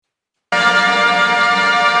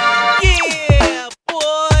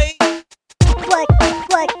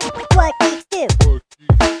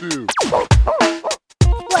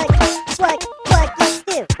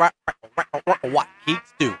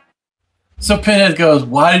So Pinhead goes,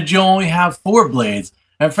 "Why did you only have 4 blades?"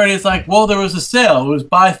 And Freddy's like, "Well, there was a sale. It was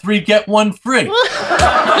buy 3 get 1 free." Are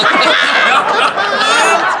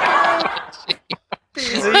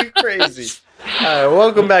you crazy? All right,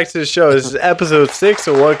 welcome back to the show. This is episode 6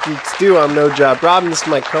 of What Geeks Do. I'm No Job Robin. This is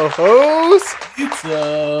my co-host,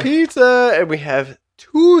 Pizza. And we have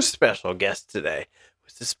 2 special guests today.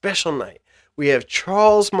 It's a special night. We have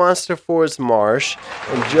Charles Monster Force Marsh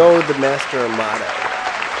and Joe the Master Amato.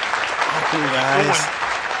 Welcome, guys.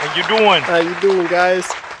 How you doing? How you doing, guys?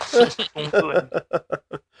 Good.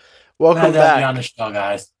 Welcome Glad to have you back. on the show,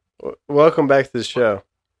 guys. Welcome back to the show.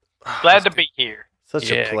 Glad to be here. Such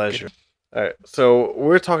Yeah, a pleasure. All right, so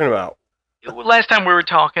we're talking about. Last time we were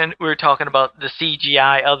talking about the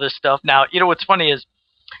CGI, other stuff. Now, what's funny is,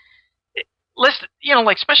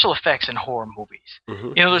 like special effects in horror movies.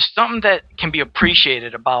 Mhm. There's something that can be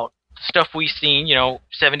appreciated about stuff we've seen,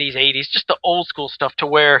 70s, 80s, just the old school stuff to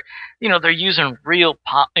where, they're using real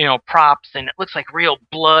props and it looks like real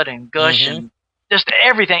blood and gush and just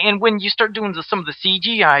everything. And when you start doing some of the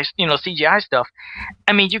CGI stuff,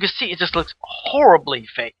 I mean, you can see it just looks horribly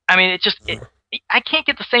fake. I mean, I can't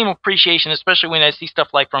get the same appreciation, especially when I see stuff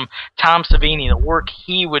like from Tom Savini, the work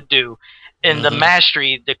he would do in the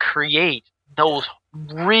mastery to create those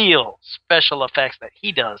real special effects that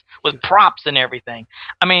he does with props and everything.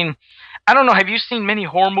 I mean, I don't know. Have you seen many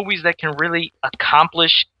horror movies that can really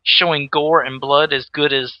accomplish showing gore and blood as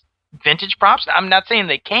good as vintage props? I'm not saying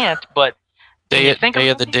they can't, but Day of the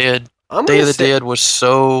Dead. Day of the Dead was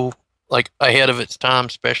so ahead of its time,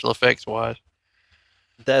 special effects wise.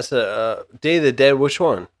 That's a Day of the Dead. Which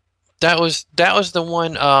one? That was the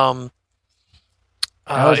one.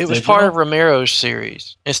 It was digital? part of Romero's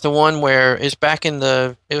series. It's the one where it's back in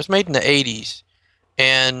it was made in the 80s,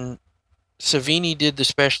 and Savini did the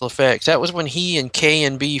special effects. That was when he and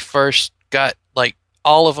K&B first got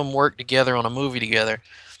all of them worked together on a movie together.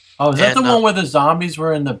 Oh, is that the one where the zombies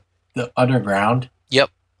were in the underground? Yep.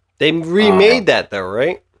 They remade that though,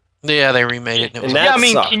 right? Yeah, they remade it. And it was that I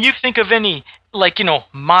mean, sucked. can you think of any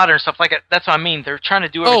modern stuff like that? That's what I mean. They're trying to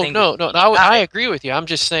do everything. No. I agree with you. I'm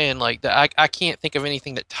just saying that I can't think of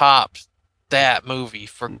anything that tops that movie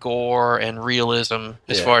for gore and realism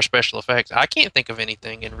as far as special effects. I can't think of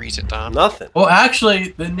anything in recent times. Nothing. Well, actually,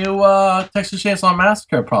 the new Texas Chainsaw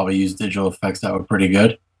Massacre probably used digital effects that were pretty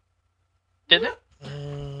good. Did it?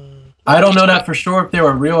 I don't know that for sure if they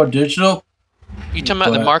were real or digital. You talking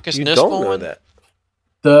about the Marcus You Nispel don't know one? that.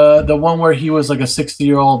 The one where he was like a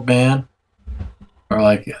 60-year-old man or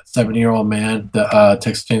like a 70-year-old man, the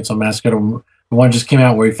Texas Chainsaw Massacre, the one just came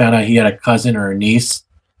out where he found out he had a cousin or a niece.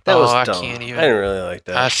 That was I dumb. can't even. I didn't really like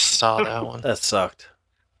that. I saw that one. That sucked.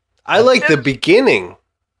 I like the beginning.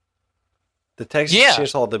 The Texas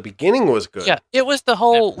Chainsaw, the beginning was good. Yeah, it was the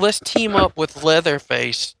whole let's team up with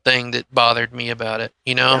Leatherface thing that bothered me about it.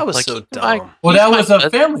 That was so dumb. Well, that was a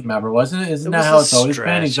family member, wasn't it? Isn't that how it's always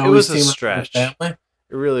been? He's always It was a stretch. family.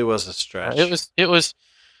 It really was a stretch. It was.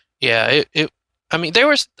 Yeah. I mean,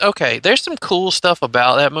 there's some cool stuff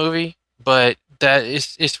about that movie, but that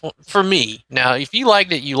is for me. Now, if you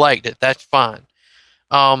liked it, you liked it. That's fine.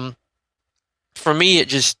 For me,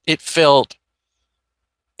 it felt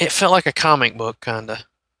like a comic book, kind of.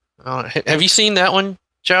 Have you seen that one,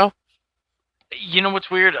 Joe? You know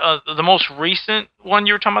what's weird? The most recent one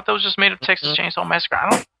you were talking about that was just made of Texas Chainsaw Massacre. I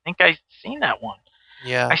don't think I've seen that one.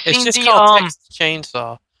 Yeah, I seen it's just the, called Texas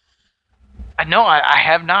Chainsaw. I know I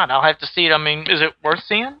have not. I'll have to see it. I mean, is it worth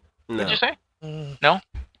seeing? No. Did you say? Mm. No?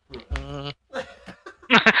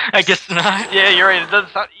 I guess not. Yeah, you're right. It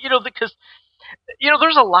doesn't sound, because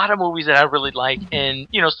there's a lot of movies that I really like, and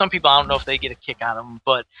some people, I don't know if they get a kick out of them,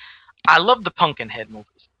 but I love the Pumpkinhead movies.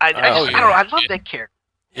 I don't know. I love that character.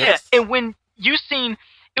 Yes. Yeah, and when you seen,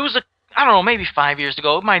 it was I don't know, maybe 5 years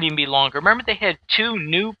ago. It might even be longer. Remember they had 2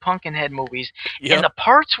 new Pumpkinhead movies, and the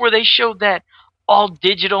parts where they showed that all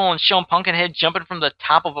digital and showing Pumpkinhead jumping from the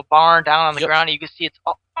top of a barn down on the ground, and you can see it's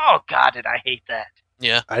oh god, did I hate that?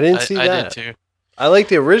 Yeah, I didn't see that. I did too. I like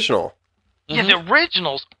the original. Yeah, the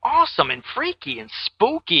original's awesome and freaky and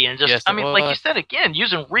spooky and just, I mean, like you said again,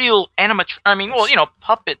 using real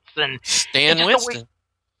puppets and Stan and Winston.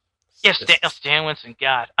 Stan Winston.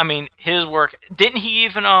 God, I mean, his work. Didn't he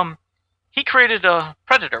even he created a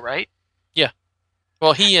Predator, right? Yeah.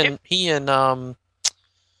 Well, he and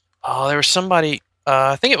there was somebody.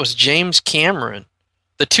 I think it was James Cameron.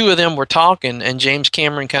 The two of them were talking, and James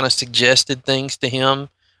Cameron kind of suggested things to him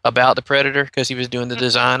about the Predator because he was doing the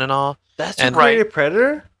design and all. That's who created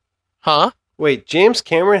Predator? Huh? Wait, James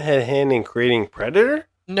Cameron had a hand in creating Predator?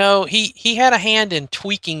 No, he had a hand in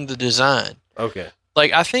tweaking the design. Okay.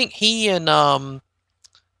 Like I think he and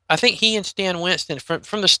I think he and Stan Winston,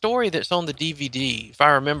 from the story that's on the DVD, if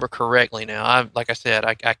I remember correctly now, like I said,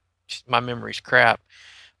 my memory's crap,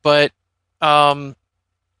 but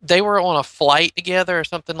they were on a flight together or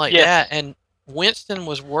something like that, and Winston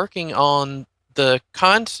was working on the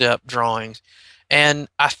concept drawings, and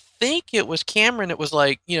I think it was Cameron that was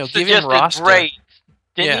like, give him Rasta braids,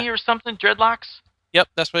 didn't he, or something? Dreadlocks? Yep,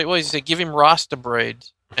 that's what it was. He said, give him Rasta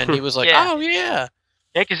braids, and he was like, oh, yeah.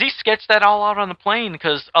 Yeah, because he sketched that all out on the plane,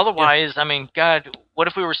 because otherwise, I mean, God, what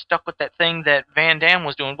if we were stuck with that thing that Van Damme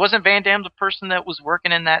was doing? Wasn't Van Damme the person that was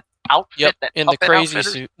working in that outfit? Yep, that in the crazy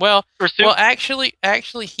suit. Well, suit? Well,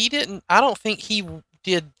 actually, he didn't. I don't think he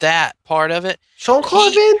did that part of it.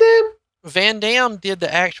 Jean-Claude Van Damme? Van Damme did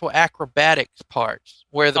the actual acrobatics parts,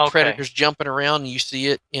 where the Predator's jumping around and you see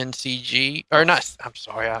it in CG. Or not, I'm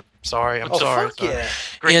sorry. Fuck yeah.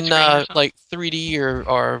 In like 3D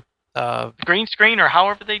or green screen, or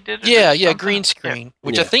however they did it. Yeah, green screen,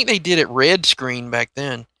 which I think they did it red screen back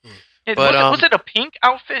then. Was it a pink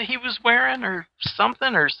outfit he was wearing, or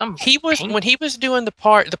something, or some? When he was doing the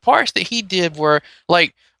parts that he did were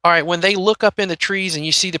like, all right, when they look up in the trees and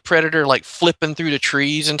you see the Predator like flipping through the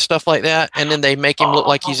trees and stuff like that, and then they make him look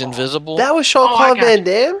like he's invisible. That was Jean-Claude Van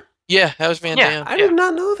Damme? Yeah, that was Van Damme. I did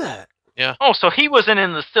not know that. Yeah. Oh, so he wasn't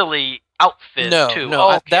in the silly outfit too?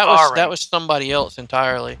 No, that was somebody else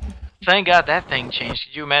entirely. Thank God that thing changed.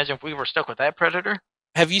 Could you imagine if we were stuck with that Predator?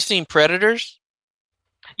 Have you seen Predators?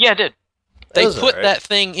 Yeah, I did. They put that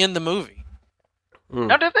thing in the movie. No,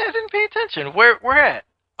 I didn't pay attention. Where at?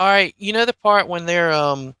 All right, you know the part when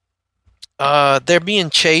they're being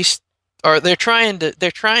chased, or they're trying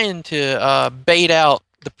to bait out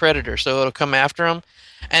the Predator so it'll come after them,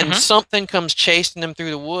 and something comes chasing them through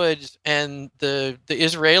the woods, and the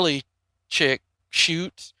Israeli chick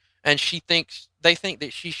shoots, and they think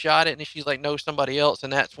that she shot it, and she's like, no, somebody else,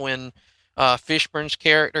 and that's when Fishburne's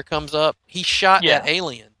character comes up. He shot that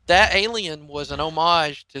alien. That alien was an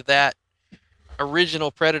homage to that original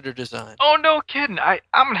Predator design. Oh, no kidding. I'm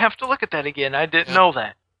going to have to look at that again. I didn't know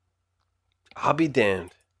that. I'll be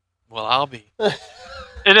damned. Well, I'll be.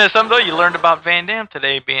 It is something, though. You learned about Van Damme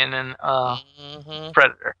today being in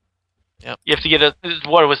Predator. Yep. You have to get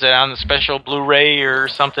what was it, on the special Blu-ray or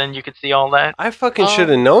something? You could see all that? I fucking should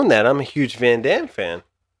have known that. I'm a huge Van Damme fan.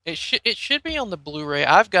 It should be on the Blu-ray.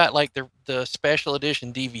 I've got like the special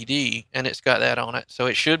edition DVD, and it's got that on it, so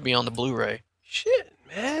it should be on the Blu-ray. Shit,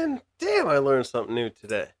 man. Damn, I learned something new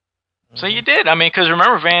today. So you did. I mean, because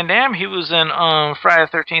remember Van Damme, he was in Friday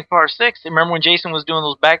the 13th Part 6. Remember when Jason was doing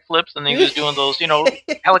those backflips and he was doing those,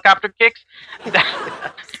 helicopter kicks?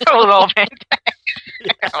 That was all Van Damme.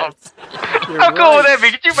 How cool would that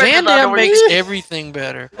be? Could you Van Damme makes everything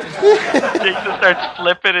better. Jason starts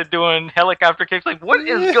flipping and doing helicopter kicks. Like, what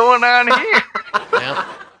is going on here?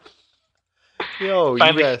 Yeah. Yo,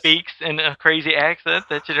 finally speaks in a crazy accent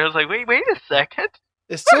that was like, wait a second.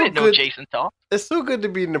 It's so I didn't know Jason talked. It's so good to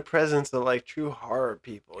be in the presence of like true horror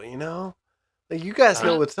people, Like you guys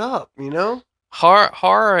know what's up,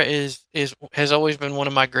 Horror has always been one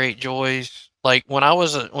of my great joys. Like when I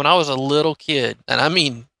was a little kid, and I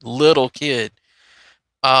mean little kid,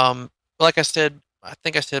 like I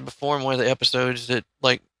think I said before in one of the episodes that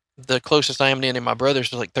like the closest I am to any of my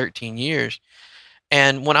brothers was like 13 years.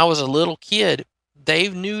 And when I was a little kid, they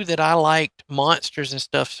knew that I liked monsters and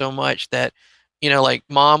stuff so much that, like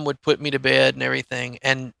mom would put me to bed and everything.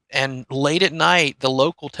 And late at night, the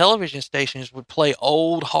local television stations would play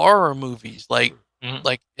old horror movies, like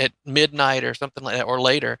at midnight or something like that, or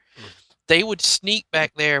later. They would sneak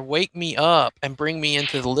back there, wake me up, and bring me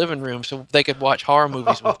into the living room so they could watch horror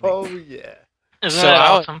movies with me. Oh, yeah. Isn't that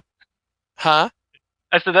awesome? Huh?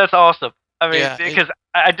 I said, that's awesome. I mean, because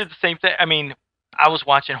I did the same thing. I mean, I was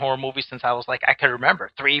watching horror movies since I was like, I could remember,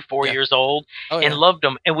 3-4 years old, and loved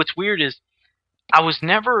them. And what's weird is I was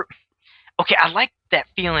never, I like that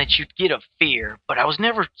feeling that you'd get of fear, but I was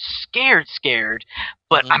never scared.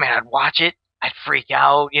 But I mean, I'd watch it. I'd freak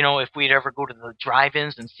out, if we'd ever go to the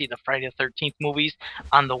drive-ins and see the Friday the 13th movies.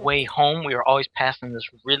 On the way home, we were always passing this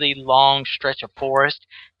really long stretch of forest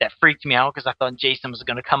that freaked me out because I thought Jason was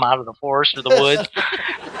going to come out of the forest or the woods.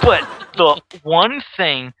 But the one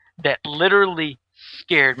thing that literally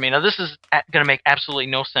scared me, now this is going to make absolutely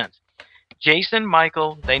no sense. Jason,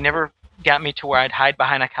 Michael, they never got me to where I'd hide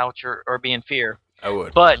behind a couch or be in fear. I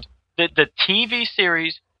would. But the TV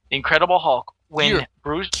series, The Incredible Hulk, when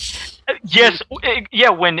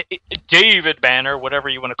when David Banner, whatever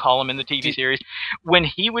you want to call him in the TV series, when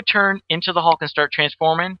he would turn into the Hulk and start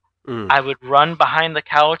transforming, I would run behind the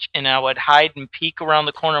couch and I would hide and peek around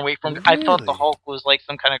the corner and wait for him. Really? I thought the Hulk was like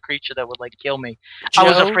some kind of creature that would like kill me. Joe, I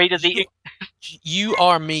was afraid of the... You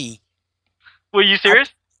are me. Were you serious?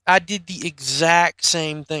 I did the exact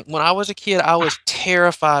same thing. When I was a kid, I was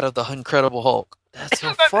terrified of the Incredible Hulk. That's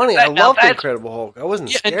so funny. I love the Incredible Hulk. I wasn't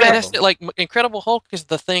scared of him. Like Incredible Hulk is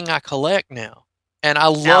the thing I collect now, and I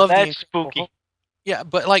love the Incredible spooky. Hulk. Yeah,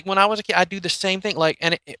 but like when I was a kid, I do the same thing. Like,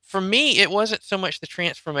 and for me, it wasn't so much the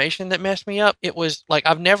transformation that messed me up. It was like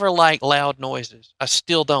I've never liked loud noises. I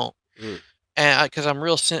still don't, and because I'm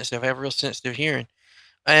real sensitive, I have real sensitive hearing,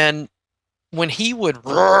 and when he would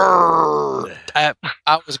roar, I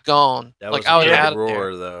was gone. That like was I was a out of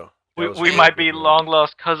roar, there. though. We might be long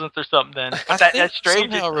lost cousins or something then. I That's think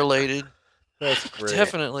strange. somehow related. That's great.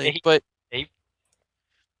 Definitely, but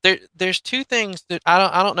there's two things that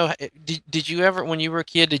I don't know. Did you ever, when you were a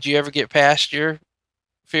kid, did you ever get past your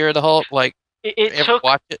fear of the Hulk? Like, it took.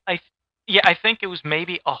 Watch it? I think it was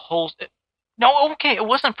maybe a whole. No, okay, it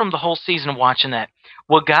wasn't from the whole season of watching that.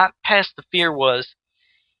 What got past the fear was,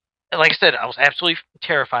 like I said, I was absolutely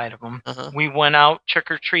terrified of them. We went out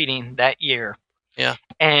trick-or-treating that year. Yeah.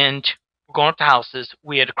 And we're going up to houses.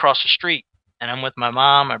 We had to cross the street. And I'm with my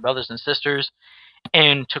mom, my brothers and sisters.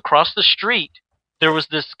 And to cross the street, there was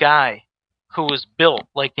this guy who was built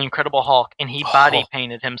like the Incredible Hulk, and he body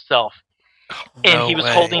painted himself. And he was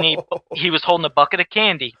holding a bucket of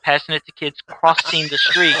candy, passing it to kids crossing the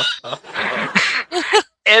street.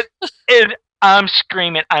 and I'm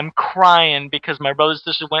screaming, I'm crying because my brothers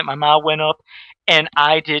and sisters went, my mom went up, and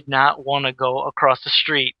I did not want to go across the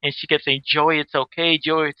street. And she kept saying, Joey, it's okay,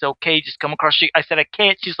 just come across the street. I said, I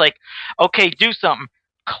can't. She's like, okay, do something.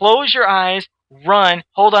 Close your eyes, run,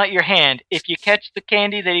 hold out your hand. If you catch the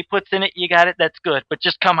candy that he puts in it, you got it, that's good. But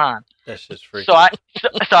just come on. That's just freaking.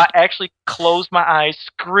 So I actually closed my eyes,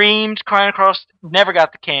 screamed, crying across, never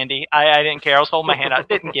got the candy. I didn't care. I was holding my hand out,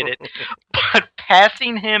 didn't get it. But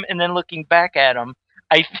passing him and then looking back at him,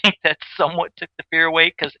 I think that somewhat took the fear away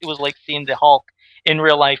because it was like seeing the Hulk in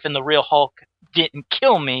real life, and the real Hulk didn't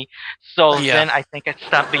kill me. So then I think I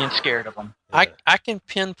stopped being scared of him. I can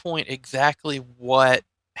pinpoint exactly what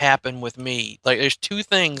happened with me. Like, there's two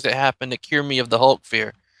things that happened to cure me of the Hulk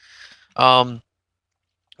fear.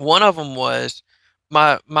 One of them was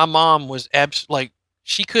my mom was like,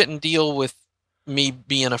 she couldn't deal with me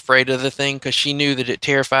being afraid of the thing because she knew that it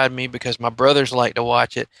terrified me because my brothers liked to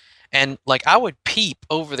watch it. And like, I would peep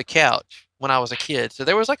over the couch when I was a kid. So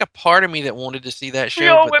there was like a part of me that wanted to see that show. We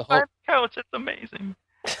all went behind the couch. It's amazing.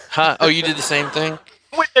 Huh? Oh, you did the same thing?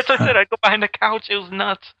 As I said, I'd go behind the couch. It was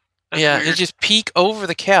nuts. That's weird. It just peek over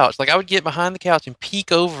the couch. Like, I would get behind the couch and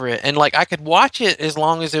peek over it. And like, I could watch it as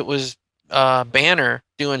long as it was Banner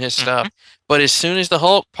doing his stuff. But as soon as the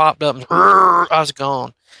Hulk popped up, I was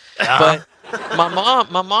gone. But my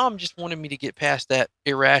mom just wanted me to get past that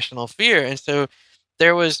irrational fear. And so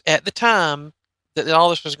there was, at the time that all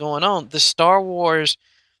this was going on, the Star Wars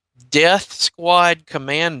Death Squad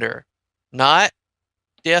Commander, not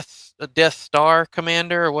Death Star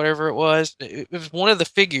Commander or whatever it was. It was one of the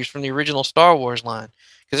figures from the original Star Wars line,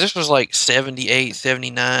 because this was like 78,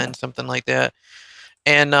 79, something like that.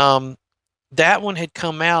 And that one had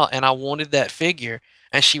come out, and I wanted that figure.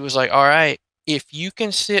 And she was like, all right, if you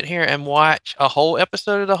can sit here and watch a whole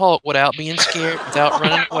episode of the Hulk without being scared, without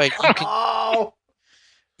running away,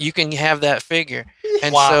 you can have that figure.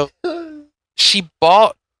 And so she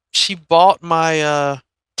bought my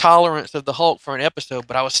tolerance of the Hulk for an episode,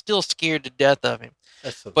 but I was still scared to death of him.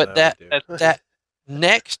 But that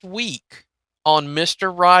next week on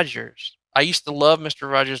Mr. Rogers, I used to love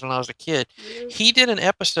Mr. Rogers when I was a kid. He did an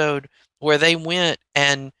episode where they went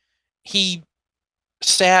and he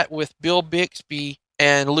sat with Bill Bixby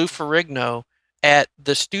and Lou Ferrigno at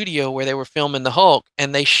the studio where they were filming the Hulk,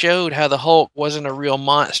 and they showed how the Hulk wasn't a real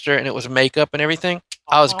monster and it was makeup and everything.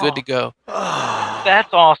 I was good to go.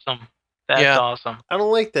 That's awesome. That's awesome. I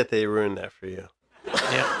don't like that they ruined that for you.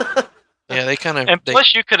 Yeah. Yeah, they kind of... And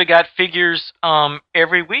plus, you could have got figures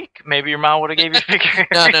every week. Maybe your mom would have gave you a figure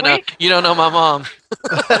every week. No. You don't know my mom.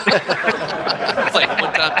 It's like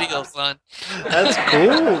one-time deal, son. That's cool,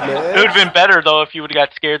 man. It would have been better, though, if you would have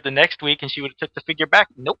got scared the next week and she would have took the figure back.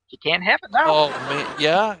 Nope, you can't have it now. Oh, man.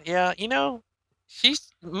 Yeah. You know,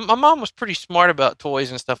 my mom was pretty smart about toys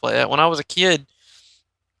and stuff like that. When I was a kid,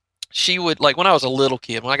 she would, like, when I was a little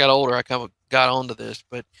kid, when I got older, I kind of got onto this,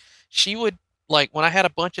 but she would, like, when I had a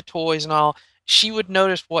bunch of toys and all, she would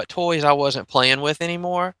notice what toys I wasn't playing with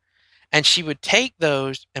anymore, and she would take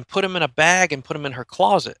those and put them in a bag and put them in her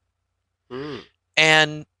closet.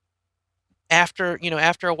 And after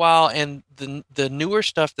a while, and the newer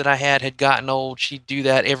stuff that I had gotten old, she'd do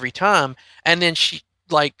that every time. And then she,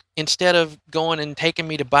 like, instead of going and taking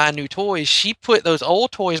me to buy new toys, she put those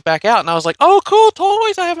old toys back out, and I was like, oh, cool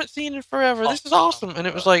toys I haven't seen in forever. This is awesome. And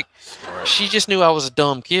it was like, she just knew I was a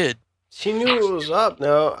dumb kid. She knew it was up.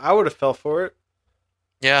 No, I would have fell for it.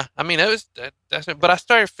 Yeah, I mean, that's it. But I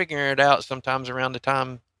started figuring it out sometimes around the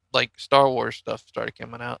time like Star Wars stuff started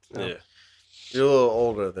coming out. So. Yeah, you're a little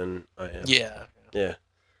older than I am. Yeah.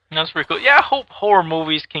 That's pretty cool. Yeah, I hope horror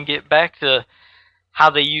movies can get back to how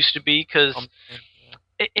they used to be, because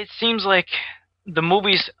it seems like the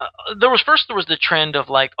movies. There was the trend of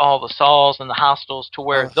like all the Saws and the Hostels, to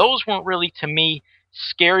where those weren't really, to me,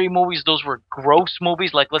 scary movies. Those were gross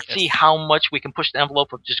movies. Like, let's see how much we can push the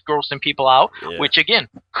envelope of just grossing people out. Yeah. Which, again,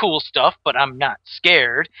 cool stuff, but I'm not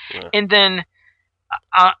scared. Yeah. And then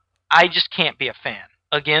I just can't be a fan.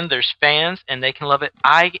 Again, there's fans, and they can love it.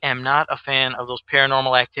 I am not a fan of those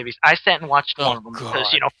Paranormal Activities. I sat and watched one of them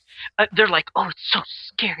because, they're like, oh, it's so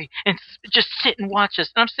scary, and just sit and watch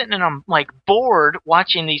this. And I'm sitting and I'm, like, bored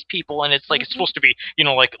watching these people, and it's like, it's supposed to be,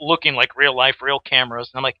 like, looking like real life, real cameras.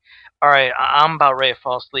 And I'm like, all right, I'm about ready to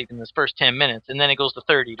fall asleep in this first 10 minutes. And then it goes to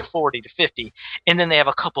 30 to 40 to 50. And then they have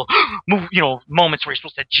a couple, moments where you're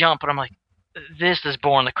supposed to jump. And I'm like, this is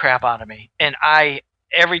boring the crap out of me. And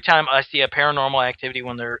every time I see a Paranormal Activity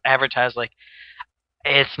when they're advertised, like,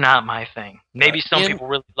 it's not my thing. Maybe some people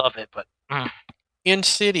really love it, but...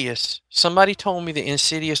 Insidious. Somebody told me that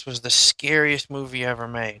Insidious was the scariest movie ever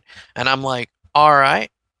made. And I'm like, all right,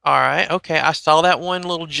 okay. I saw that one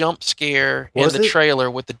little jump scare in the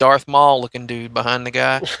trailer with the Darth Maul looking dude behind the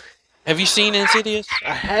guy. Have you seen Insidious?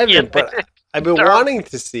 I haven't, but I've been wanting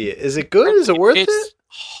to see it. Is it good? Is it worth it? It's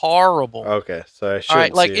horrible. Okay, so I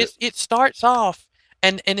shouldn't see it. It starts off...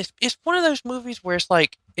 And it's one of those movies where it's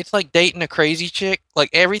like dating a crazy chick. Like,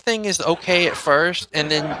 everything is okay at first, and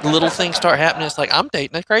then little things start happening. It's like, I'm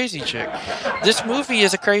dating a crazy chick. This movie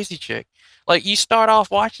is a crazy chick. Like, you start off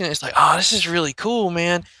watching it, it's like, oh, this is really cool,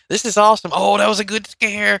 man. This is awesome. Oh, that was a good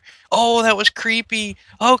scare. Oh, that was creepy.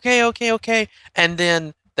 Okay. And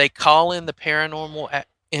then they call in the Paranormal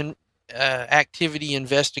Activity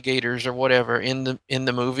investigators or whatever in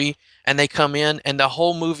the movie, and they come in, and the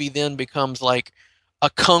whole movie then becomes like a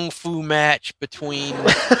kung fu match between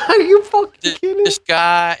Are you fucking kidding? This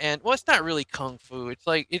guy and it's not really kung fu. It's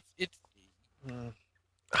like it's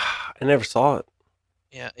I never saw it.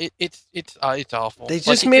 Yeah, it's awful. They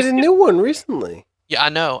just made a new one recently. Yeah, I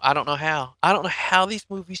know. I don't know how these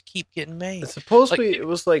movies keep getting made. Supposedly it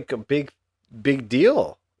was like a big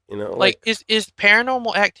deal. Is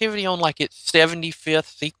Paranormal Activity on like its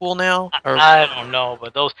 75th sequel now? Or? I don't know,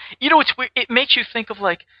 but those, it's weird. It makes you think of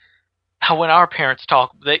like how when our parents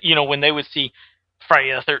talk, that when they would see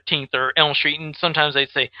Friday the 13th or Elm Street, and sometimes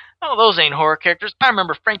they'd say, "Oh, those ain't horror characters. I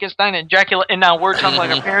remember Frankenstein and Dracula," and now we're talking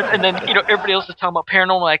like our parents, and then everybody else is talking about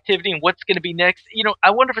Paranormal Activity and what's going to be next.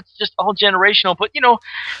 I wonder if it's just all generational, but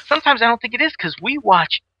sometimes I don't think it is, because we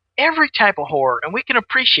watch every type of horror, and we can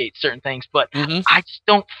appreciate certain things, but I just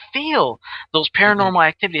don't feel those Paranormal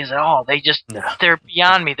Activities at all. They're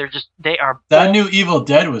beyond me. They are. That new Evil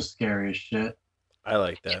Dead was scary as shit. I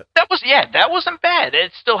like that. That wasn't bad.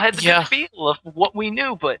 It still had the good feel of what we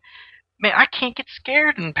knew, but man, I can't get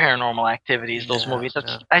scared in Paranormal Activities. Those movies.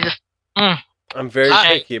 I'm very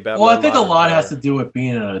picky about. Well, I think a lot has to do with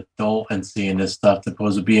being an adult and seeing this stuff, as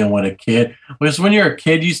opposed to being a kid. Because when you're a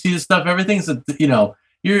kid, you see this stuff. Everything's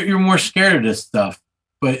You're more scared of this stuff.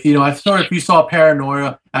 But, I thought if you saw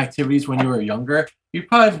Paranormal Activities when you were younger, you'd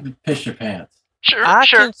probably piss your pants. Sure.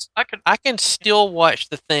 I can still watch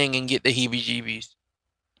The Thing and get the heebie-jeebies.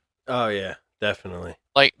 Oh, yeah, definitely.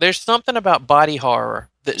 Like, there's something about body horror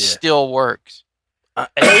that still works.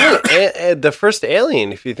 The first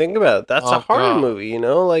Alien, if you think about it, that's a horror movie,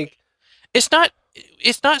 Like, it's not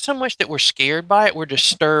so much that we're scared by it, we're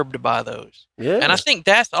disturbed by those. Yeah. And I think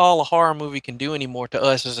that's all a horror movie can do anymore to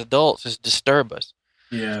us as adults, is disturb us.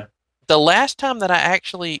 Yeah. The last time that I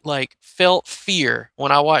actually felt fear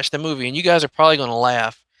when I watched the movie, and you guys are probably going to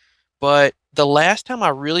laugh, but the last time I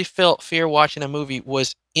really felt fear watching a movie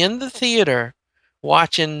was in the theater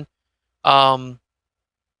watching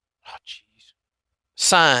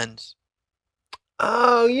Signs.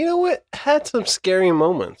 Oh, you know what? Had some scary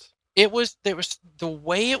moments. There was the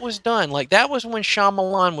way it was done. Like, that was when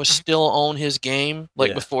Shyamalan was still on his game,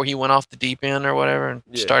 before he went off the deep end or whatever and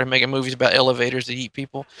started making movies about elevators that eat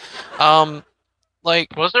people.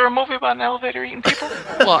 Was there a movie about an elevator eating people?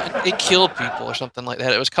 Well, it killed people or something like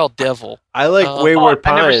that. It was called Devil. I like Wayward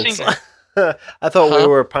Pines. I thought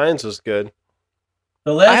Wayward Pines was good.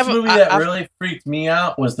 The last movie that really freaked me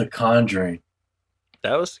out was The Conjuring.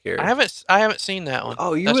 That was scary. I haven't seen that one.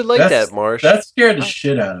 Oh, you would like that, Marsh. That scared the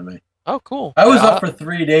shit out of me. Oh, cool. I was up for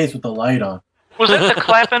 3 days with the light on. Was it the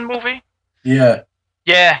Clapham movie? Yeah.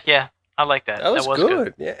 Yeah. I like that. That was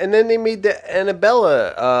good. Yeah, and then they made the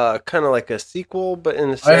Annabella kind of like a sequel, but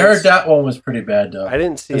in the sense, I heard that one was pretty bad though. I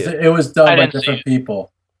didn't see it. It was done I by didn't see different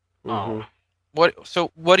people. Mhm. What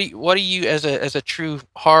do you as a true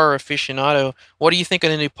horror aficionado? What do you think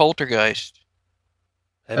of the new Poltergeist?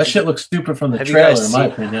 That shit looks stupid from the have you trailer, guys in my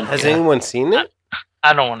seen- opinion. Has anyone seen it?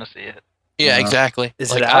 I don't want to see it. Yeah, No. exactly.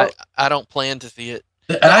 Is like, it out? I don't plan to see it.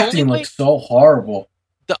 The only acting way- looks so horrible.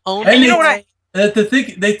 The only And you know what the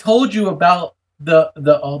thing they told you about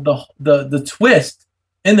the twist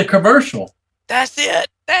in the commercial. That's it.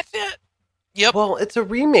 Yep. Well, it's a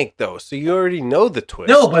remake though, so you already know the twist.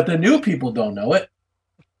 No, but the new people don't know it.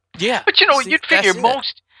 Yeah. But you know, See, you'd figure that's it.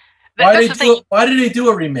 most. Why That's did the thing. why did they do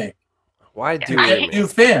a remake? Why do I- remake? New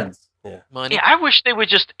fans. Money. Yeah, I wish they would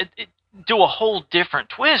just do a whole different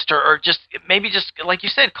twist, or just maybe just like you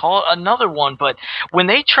said, call it another one. But when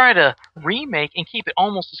they try to remake and keep it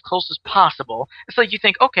almost as close as possible, it's like you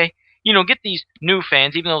think, okay, get these new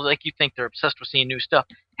fans, even though like you think they're obsessed with seeing new stuff.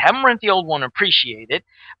 Have them rent the old one, appreciate it.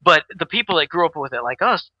 But the people that grew up with it, like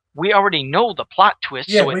us, we already know the plot twist.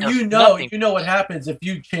 Yeah, so it but does you know nothing. what happens if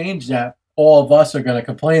you change that. All of us are going to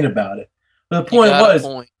complain about it. But the You point got a was,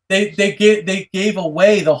 point. they gave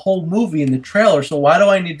away the whole movie in the trailer. So why do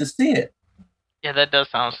I need to see it? Yeah, that does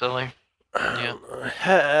sound silly. Yeah.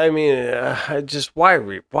 I mean, just why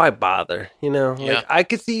bother? Yeah. Like I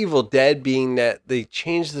could see Evil Dead being that they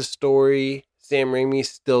changed the story. Sam Raimi's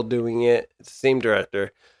still doing it. It's the same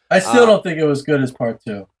director. I still don't think it was good as part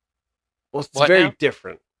 2. Well, it's What very now?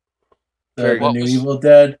 different. The What new was- Evil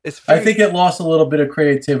Dead. It's I very, think it lost a little bit of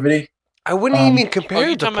creativity. I wouldn't even compare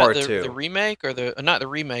you it to talking about part two. the remake or not the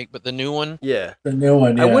remake, but the new one? Yeah. The new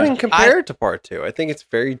one. Yeah. I wouldn't compare it to part 2. I think it's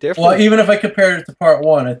very different. Well, even if I compared it to part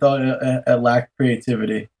 1, I thought it lacked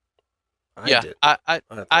creativity. Yeah. did. I thought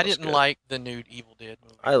it I was didn't good. like the new Evil Dead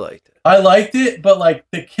movie. I liked it. I liked it, but like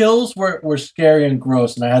the kills were scary and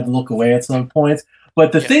gross, and I had to look away at some points.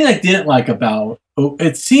 But the Yeah. thing I didn't like about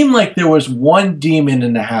it seemed like there was one demon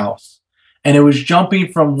in the house, and it was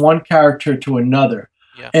jumping from one character to another.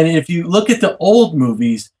 Yeah. And if you look at the old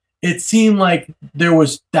movies, it seemed like there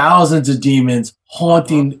was thousands of demons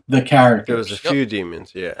haunting the characters. There was a few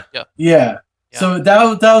demons, yeah. Yeah. Yeah. So that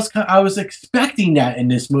was I was expecting that in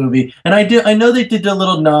this movie, and I know they did the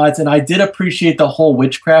little nods, and I did appreciate the whole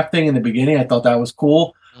witchcraft thing in the beginning. I thought that was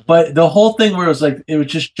cool, but the whole thing where it would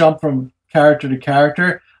just jump from character to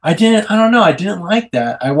character. I don't know. I didn't like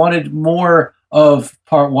that. I wanted more of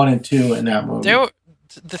part 1 and 2 in that movie.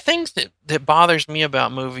 The things that bothers me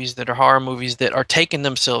about movies that are horror movies that are taking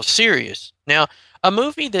themselves serious. Now, a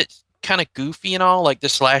movie that's kind of goofy and all, like the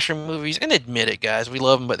slasher movies, and admit it, guys, we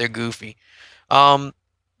love them, but they're goofy.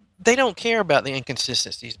 They don't care about the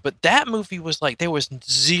inconsistencies. But that movie was like there was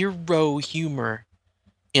zero humor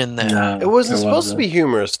in that. No, It wasn't supposed to be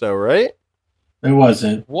humorous though, right? It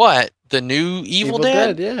wasn't. What? The new Evil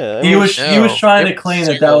Dead? Yeah. I He mean, was No, trying to it claim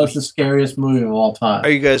was that was zero. the scariest movie of all time. Are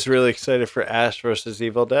you guys really excited for Ash versus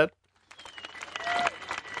Evil Dead?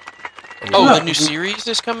 Oh, No. the new series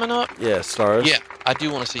is coming up? Yeah, stars. Yeah, I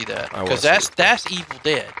do want to see that. I wanna Because see that's it. Evil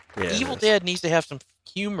Dead. Yeah, it Evil is. Dead needs to have some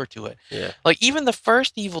humor to it. Yeah. Like even the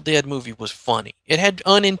first Evil Dead movie was funny. It had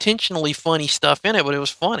unintentionally funny stuff in it, but it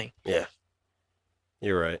was funny. Yeah.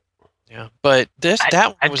 You're right. Yeah. But that I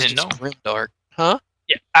one was didn't just know. grim dark. Huh?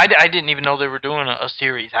 Yeah, I didn't even know they were doing a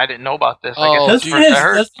series. I didn't know about this. I Oh, guess that's the Doesn't first I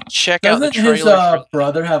heard. Check out the doesn't his trailer for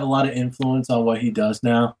brother have a lot of influence on what he does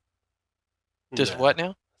now? just No. what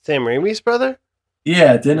now? Sam Raimi's brother?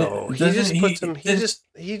 Yeah, didn't No, it? he doesn't just puts him. didn't-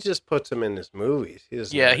 He just puts him in his movies. He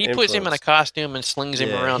doesn't Yeah, have he puts him in a influence. costume and slings him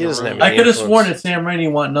Yeah, around he the doesn't have room. I could have influence. sworn that Sam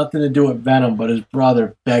Raimi wanted nothing to do with Venom, but his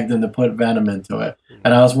brother begged him to put Venom into it,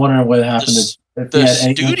 and I was wondering what happened if he The had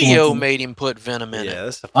any studio influence in- made him put Venom in Yeah, it.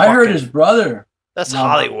 that's a I heard fucking- his brother. That's No,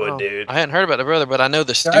 Hollywood, Oh, dude. I hadn't heard about the brother, but I know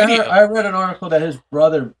the I studio. read an article that his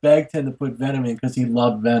brother begged him to put Venom in because he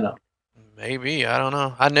loved Venom. Maybe, I don't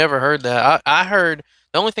know. I never heard that. I heard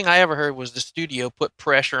the only thing I ever heard was the studio put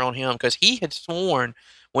pressure on him because he had sworn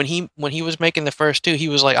when he was making the first two, he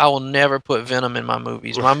was like, "I will never put Venom in my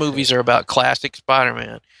movies. My movies are about classic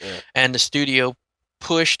Spider-Man," Yeah. and the studio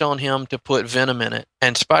pushed on him to put Venom in it.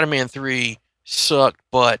 And Spider-Man 3 sucked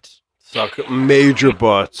butts. Suck major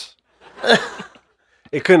butts.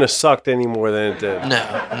 It couldn't have sucked any more than it did. No,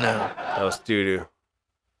 That was doo-doo.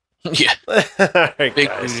 yeah, All right, big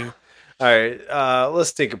guys. doo-doo. All right,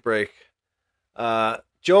 let's take a break.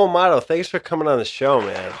 Joe Amato, thanks for coming on the show,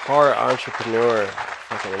 man. Horror entrepreneur.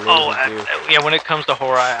 Fucking amazing dude. Yeah. When it comes to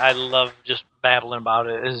horror, I love just babbling about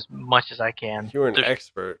it as much as I can. You're an There's-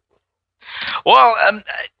 expert. Well,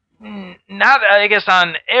 Not, I guess,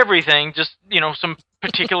 on everything. Just some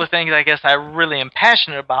particular things. I guess I really am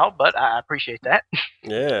passionate about, but I appreciate that.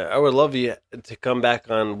 Yeah, I would love you to come back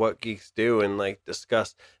on What Geeks Do and like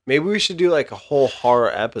discuss. Maybe we should do like a whole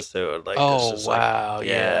horror episode. Like, oh just, wow, like,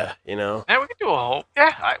 yeah, you know. Yeah, we could do a whole.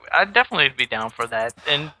 Yeah, I'd definitely be down for that.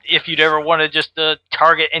 And if you'd ever want to just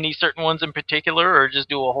target any certain ones in particular, or just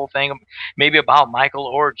do a whole thing, maybe about Michael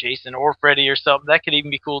or Jason or Freddy or something, that could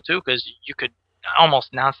even be cool too, because you could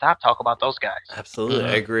almost nonstop talk about those guys. Absolutely,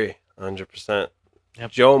 I agree, 100%. Yep.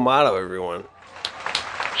 Joe Amato, everyone.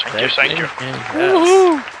 Thank you.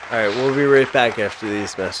 Yes. All right, we'll be right back after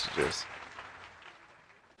these messages.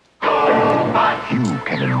 You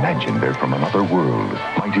can imagine they're from another world.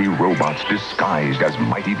 Mighty robots disguised as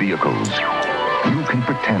mighty vehicles. You can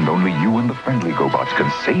pretend only you and the friendly GoBots can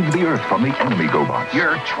save the Earth from the enemy GoBots.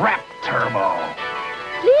 You're trapped, Turbo.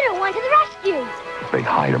 Leader One to the rescue. They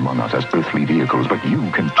hide among us as earthly vehicles, but you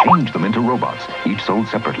can change them into robots, each sold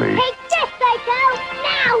separately. Take this, Psycho!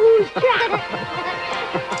 Now who's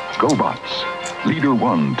trapped? GoBots. Leader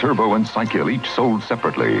 1, Turbo, and Psykill, each sold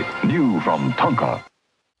separately. New from Tonka.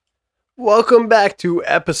 Welcome back to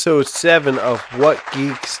episode 7 of What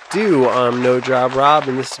Geeks Do. I'm No Job Rob,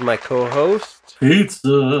 and this is my co-host.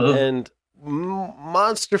 Pizza. And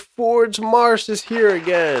Monster Forge Mars is here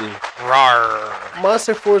again. Rawr.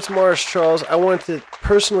 Monster Forge Mars, Charles, I wanted to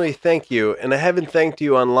personally thank you, and I haven't thanked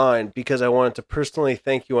you online because I wanted to personally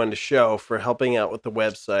thank you on the show for helping out with the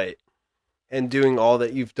website and doing all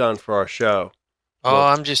that you've done for our show. Oh,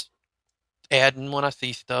 I'm just adding when I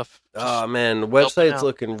see stuff. Oh man, the website's out.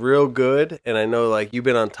 looking real good, and I know like you've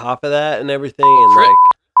been on top of that and everything,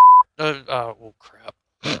 and Oh crap.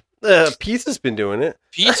 Pizza's been doing it.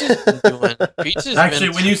 Pizza's been doing. Pizza's Actually,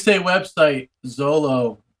 been, when you say website,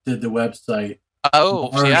 Zolo did the website. Oh,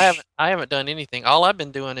 see, Marsh. I haven't done anything. All I've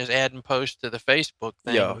been doing is adding posts to the Facebook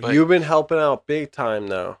thing. Yo, but, you've been helping out big time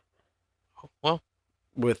though well,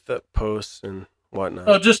 with the posts and whatnot.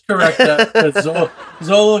 Oh, just correct that. 'Cause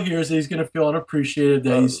Zolo hears he's going to feel unappreciated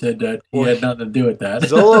that he said that he had nothing to do with that.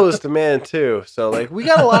 Zolo is the man too. So like we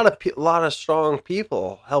got a lot of strong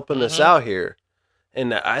people helping us out here,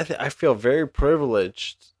 and I feel very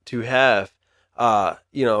privileged to have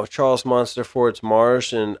Charles Monster Forge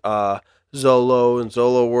Marsh and Zolo and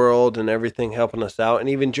Zolo World and everything helping us out, and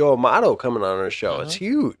even Joe Amato coming on our show. It's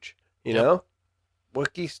huge, you know.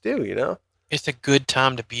 What geeks do, you know. it's a good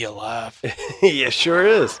time to be alive. Yeah, sure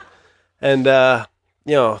is. And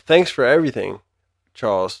thanks for everything,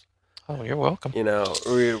 Charles. Oh, you're welcome. You know,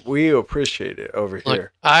 we appreciate it over Look,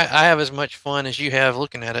 here. I have as much fun as you have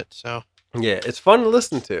looking at it. So Yeah, it's fun to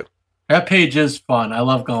listen to. That page is fun. I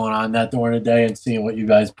love going on that during the day and seeing what you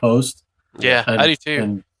guys post. yeah, And, I do too.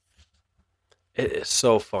 And It is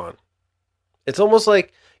so fun. It's almost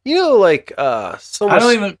like like so much. I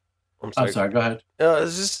don't even. I'm I'm sorry. Go ahead.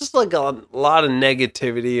 It's just like a lot of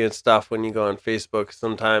negativity and stuff when you go on Facebook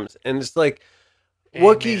sometimes, and it's like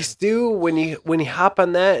what geeks do when you hop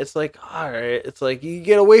on that. It's like all right, it's like you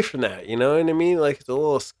get away from that. You know what I mean? Like it's a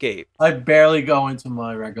little escape. I barely go into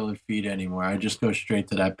my regular feed anymore. I just go straight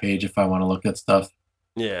to that page if I want to look at stuff.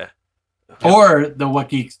 Yeah. Or the What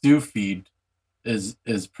Geeks Do feed is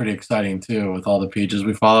pretty exciting too with all the pages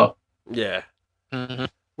we follow. Yeah. Mhm.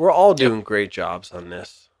 We're all doing great jobs on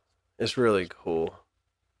this. It's really cool.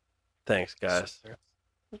 Thanks, guys.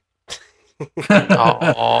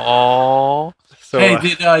 Oh, So, Hey,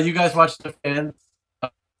 did you guys watch the fans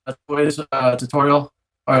tutorial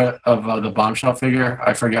of the bombshell figure?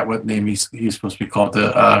 I forget what name he's supposed to be called.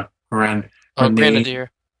 The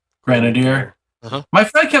Grenadier. Grenadier. Uh-huh. My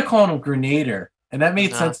friend kept calling him Grenader, and that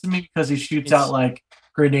made No. sense to me because he shoots out like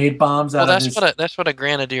grenade bombs out Well, of his. that's what a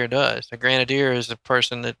grenadier does. A grenadier is a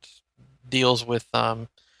person that deals with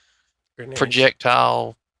grenades.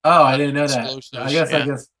 projectile. Oh, I didn't know that. Explosives, I guess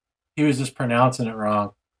yeah. he was just pronouncing it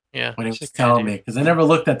wrong Yeah, when he it's was a telling me grenadier. because I never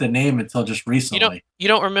looked at the name until just recently. You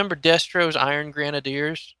don't remember Destro's Iron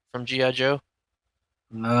Grenadiers from G.I. Joe?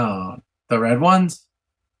 No, the red ones.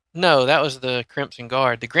 No, that was the Crimson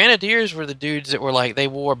Guard. The Grenadiers were the dudes that were like they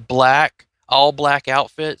wore all black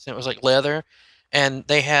outfits, and it was like leather, and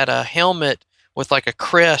they had a helmet with like a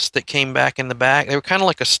crest that came back in the back. They were kind of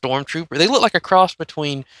like a stormtrooper. They looked like a cross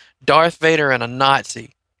between Darth Vader and a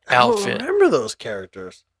Nazi outfit. I don't remember those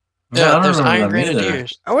characters. Yeah, I don't Those remember Iron them either.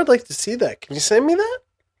 Grenadiers. I would like to see that. Can you send me that?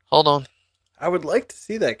 Hold on. I would like to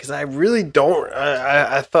see that because I really don't.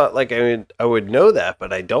 I thought like I would know that,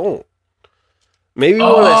 but I don't. Maybe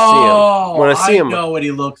when I see him, I know what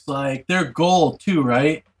he looks like. They're gold too,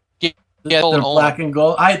 right? Yeah, They're gold black and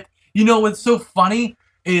gold. You know what's so funny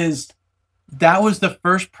is that was the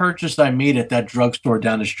first purchase I made at that drugstore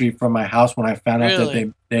down the street from my house when I found out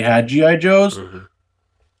that they had G.I. Joes. Mm-hmm.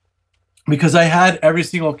 Because I had every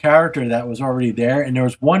single character that was already there, and there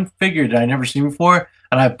was one figure that I never seen before,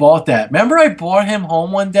 and I bought that. Remember, I brought him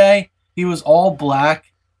home one day. He was all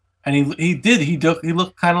black, and he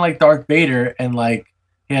looked kind of like Darth Vader, and like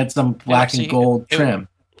he had some black and gold trim.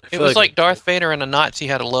 It was like Darth Vader and a Nazi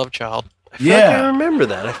had a love child. I feel like I remember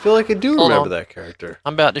that. I feel like I do remember that character.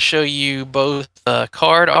 I'm about to show you both the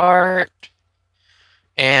card art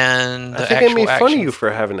and the I think I made fun of you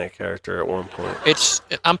for having that character at one point.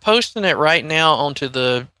 I'm posting it right now onto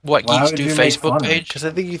the What Geeks Do Facebook page. Because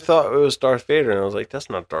I think you thought it was Darth Vader, and I was like, that's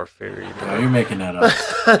not Darth Vader. No, you're making that up.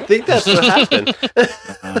 I think that's what happened.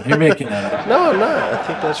 You're making that up. No, I'm not. I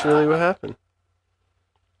think that's really what happened.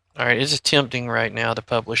 All right, it's attempting right now to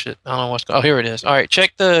publish it. I don't know what's going on. Oh, here it is. All right,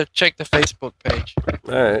 check the Facebook page.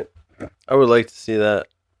 All right. I would like to see that.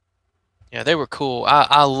 Yeah, they were cool.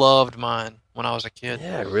 I loved mine when I was a kid.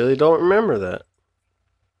 Yeah, I really don't remember that.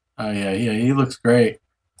 Oh, yeah, he looks great.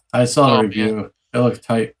 I saw the review. Yeah. It looks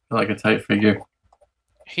tight, like a tight figure.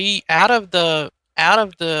 He, out of the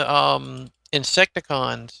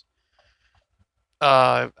Insecticons,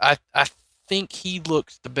 I think he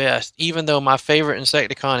looks the best, even though my favorite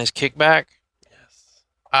Insecticon is Kickback.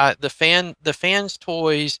 Yes. The fans'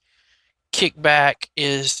 toys Kickback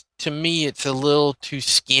is, to me, it's a little too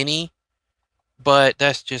skinny, but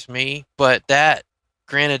that's just me. But that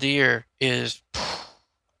Grenadier is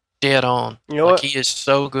dead on. You know what? He is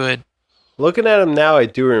so good. Looking at him now, I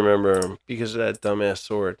do remember him because of that dumbass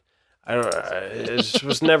sword. I just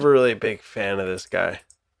was never really a big fan of this guy.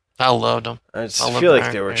 I loved them. I just feel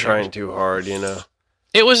like they were trying too hard, you know.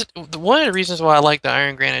 It was one of the reasons why I liked the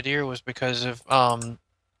Iron Grenadier was because of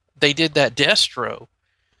they did that Destro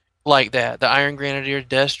like that, the Iron Grenadier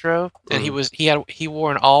Destro, and he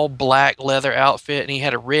wore an all black leather outfit, and he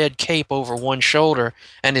had a red cape over one shoulder,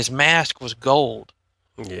 and his mask was gold.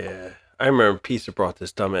 Yeah, I remember Pizza brought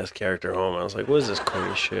this dumbass character home. I was like, "What is this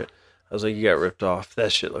corny shit?" I was like, "You got ripped off.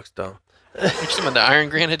 That shit looks dumb." You're talking about the Iron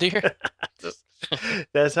Grenadier?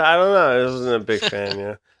 That's I don't know. I wasn't a big fan.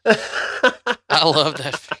 Yeah, I love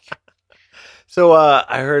that figure. So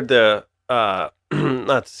I heard the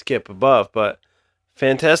not to skip above, but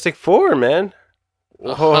Fantastic Four, man.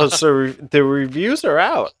 Oh, so the reviews are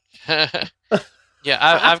out. Yeah,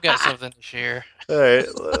 I've got something to share. All right,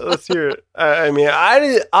 let's hear it. I mean,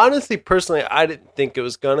 honestly, personally, I didn't think it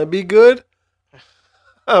was gonna be good.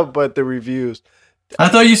 But the reviews. I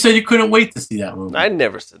thought you said you couldn't wait to see that movie. I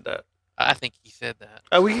never said that. I think he said that.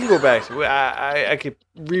 We can go back to it. I could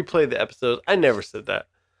replay the episodes. I never said that.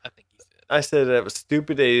 I think he said. I said that it was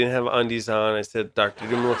stupid they didn't have undies on. I said Dr.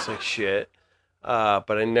 Doom looks like shit.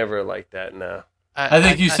 But I never liked that now. I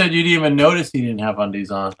think you said you didn't even notice he didn't have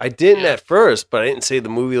undies on. I didn't at first, but I didn't say the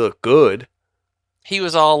movie looked good. He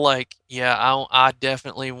was all like, yeah, I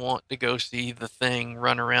definitely want to go see the Thing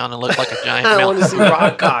run around and look like a giant I want to see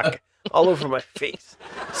Rockcock all over my face.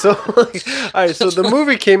 So, all right, so the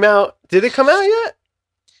movie came out. Did it come out yet?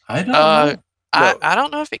 I don't know. I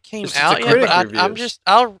don't know if it came out yet,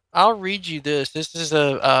 but I'll read you this. This is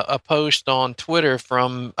a post on Twitter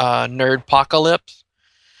from Nerdpocalypse,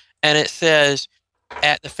 and it says,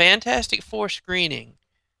 at the Fantastic Four screening,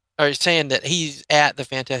 or saying that he's at the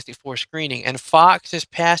Fantastic Four screening, and Fox is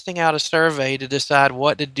passing out a survey to decide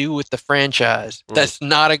what to do with the franchise. That's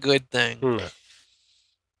not a good thing.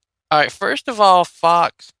 All right, first of all,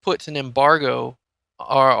 Fox puts an embargo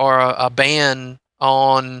or a ban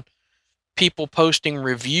on people posting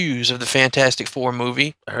reviews of the Fantastic Four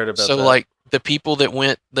movie. I heard about that. So, like, the people that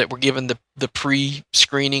were given the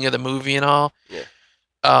pre-screening of the movie and all,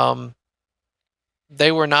 they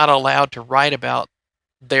were not allowed to write about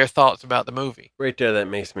their thoughts about the movie. Right there, that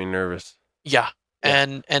makes me nervous. Yeah.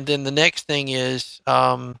 And then the next thing is,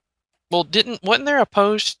 wasn't there a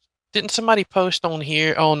post? Didn't somebody post on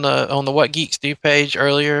here on the What Geeks Do page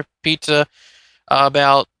earlier, Pizza,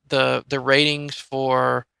 about the ratings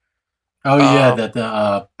for? Oh yeah, that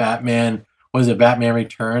the Batman Batman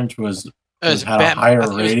Returns had a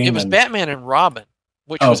higher rating. It was Batman and Robin,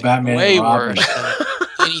 which was Batman way worse than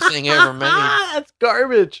anything ever made. That's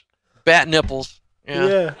garbage. Bat nipples.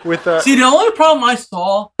 Yeah. With see, the only problem I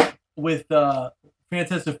saw with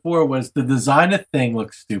Fantastic Four was the design of Thing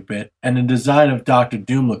looked stupid, and the design of Doctor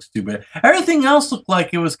Doom looked stupid. Everything else looked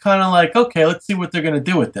like it was kind of like, okay, let's see what they're gonna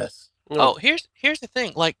do with this. Oh, here's the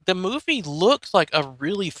thing. Like, the movie looks like a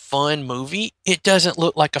really fun movie. It doesn't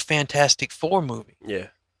look like a Fantastic Four movie. Yeah,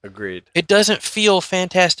 agreed. It doesn't feel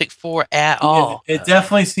Fantastic Four at all. It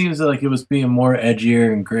definitely seems like it was being more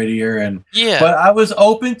edgier and grittier, yeah. But I was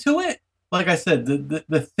open to it. Like I said,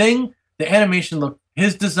 the Thing, the animation looked.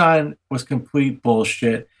 His design was complete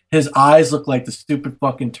bullshit. His eyes looked like the stupid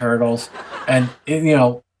fucking turtles, and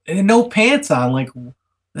no pants on. Like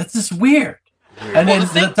that's just weird. And then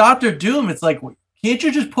the Doctor Doom, it's like, can't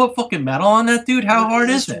you just put fucking metal on that dude? How hard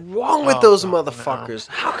is it? What's wrong with those motherfuckers?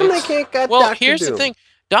 No. How come they can't get Well, Dr. here's Doom? the thing.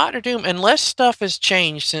 Doctor Doom, unless stuff has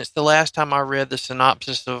changed since the last time I read the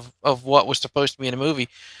synopsis of what was supposed to be in a movie,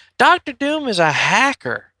 Doctor Doom is a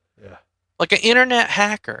hacker. Yeah. Like an internet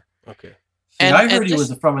hacker. Okay. See, I heard he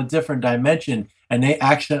was from a different dimension, and they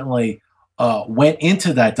accidentally went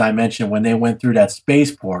into that dimension when they went through that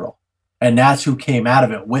space portal, and that's who came out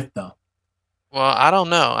of it with them. Well, I don't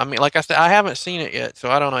know. I mean, like I said, I haven't seen it yet, so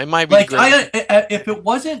I don't know. It might be like great. If it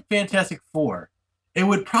wasn't Fantastic Four, it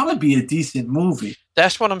would probably be a decent movie.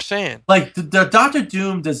 That's what I'm saying. Like the Doctor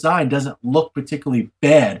Doom design doesn't look particularly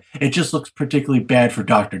bad. It just looks particularly bad for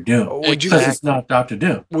Doctor Doom because it's not Doctor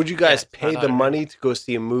Doom. Would you guys pay the money to go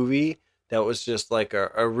see a movie that was just like a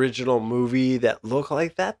original movie that looked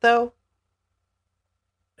like that though?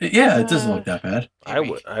 Yeah, it doesn't look that bad. I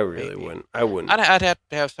would. I really wouldn't. I wouldn't. I'd have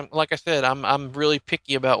to have some. Like I said, I'm really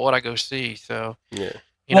picky about what I go see. So yeah.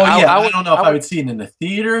 I don't know if I would see it in the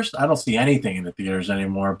theaters. I don't see anything in the theaters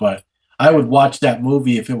anymore, but I would watch that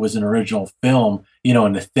movie if it was an original film,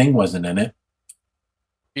 and The Thing wasn't in it.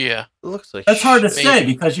 Yeah. It looks like that's hard to say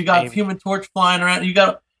because you got Human Torch flying around. You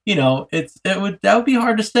got, that would be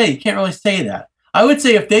hard to say. You can't really say that. I would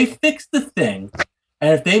say if they fixed The Thing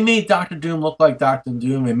and if they made Doctor Doom look like Doctor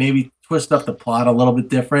Doom and maybe twist up the plot a little bit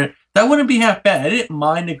different, that wouldn't be half bad. I didn't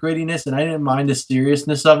mind the grittiness and I didn't mind the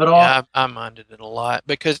seriousness of it all. Yeah, I minded it a lot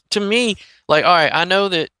because to me, like, all right, I know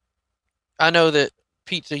that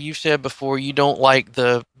Pizza, you've said before you don't like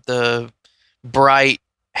the bright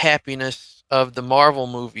happiness of the Marvel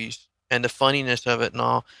movies and the funniness of it and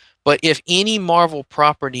all. But if any Marvel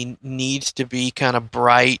property needs to be kind of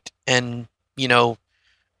bright and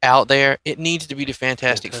out there, it needs to be the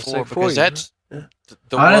Fantastic Four because that's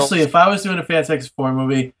honestly, if I was doing a Fantastic Four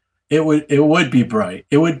movie, it would be bright.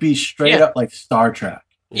 It would be straight up like Star Trek.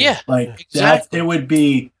 Yeah, like exactly. It would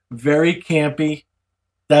be very campy.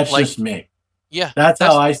 That's just me. Yeah, that's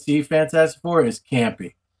how I see Fantastic Four is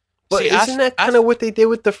campy. But isn't that kind of what they did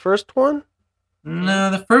with the first one? No,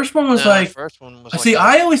 the first one was like.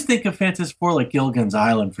 I always think of Fantastic Four like Gilligan's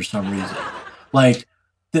Island for some reason. Like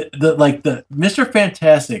the Mr.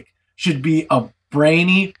 Fantastic should be a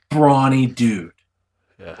brainy, brawny dude.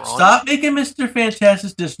 Yeah. Stop making Mr.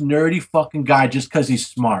 Fantastic this nerdy fucking guy just because he's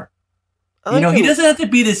smart. Like he doesn't have to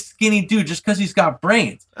be this skinny dude just because he's got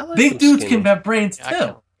brains. Big dudes can have brains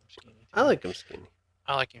too. I like him skinny.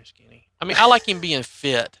 I like him skinny. I mean, I like him being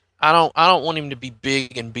fit. I don't want him to be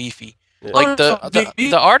big and beefy. Yeah. Like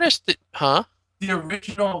the artist that, the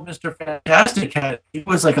original Mr. Fantastic he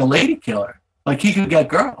was like a lady killer. Like he could get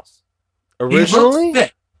girls.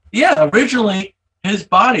 Originally? Yeah, originally his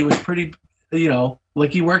body was pretty,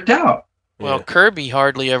 like he worked out. Well, Kirby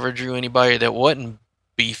hardly ever drew anybody that wasn't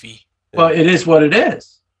beefy. Well, it is what it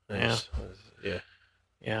is. Yeah.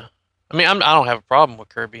 Yeah. I mean, I don't have a problem with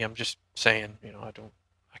Kirby. I'm just saying, I don't.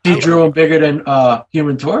 He drew him bigger than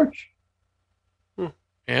Human Torch.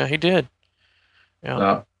 Yeah, he did. Yeah.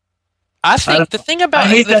 No. I think the thing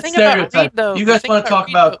about Reed, though, you guys want to talk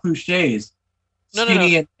about cliches?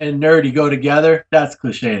 Skinny and nerdy go together. That's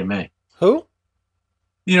cliche to me. Who?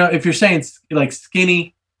 If you're saying like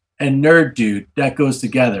skinny and nerd dude, that goes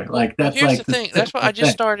together. Like that's Here's like the thing. That's why I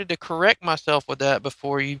just started to correct myself with that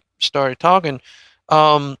before you started talking.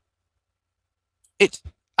 I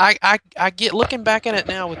get looking back at it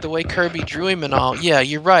now with the way Kirby drew him and all. Yeah,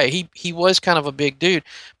 you're right. He was kind of a big dude.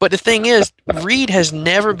 But the thing is, Reed has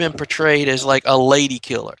never been portrayed as like a lady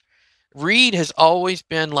killer. Reed has always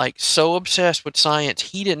been like so obsessed with science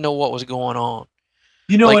he didn't know what was going on.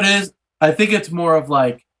 You know what it is? I think it's more of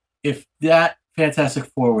like if that Fantastic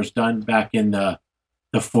Four was done back in the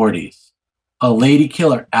 40s, a lady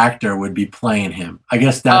killer actor would be playing him. I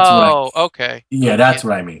guess that's okay. Yeah, that's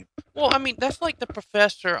what I mean. Well, I mean, that's like the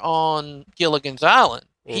professor on Gilligan's Island.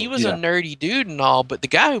 He was a nerdy dude and all, but the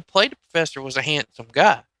guy who played the professor was a handsome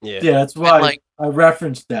guy. Yeah, that's why I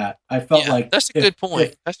referenced that. I felt like that's a good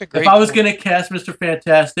point. That's a great. If I was going to cast Mr.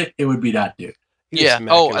 Fantastic, it would be that dude. Yeah.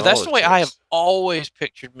 Oh, that's the way I have always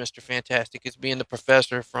pictured Mr. Fantastic as being the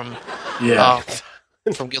professor from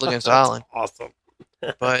from Gilligan's Island. Awesome.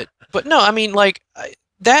 But no, I mean, like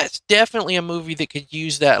that's definitely a movie that could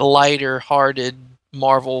use that lighter-hearted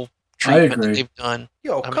Marvel treatment that they've done.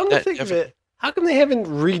 Yo, come to think of it, how come they haven't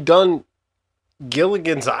redone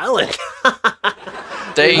Gilligan's Island?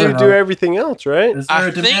 They do everything else, right? Is there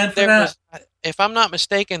a demand for that? if I'm not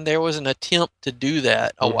mistaken, there was an attempt to do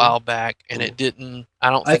that a while back, and it didn't.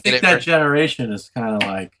 I think that generation is kind of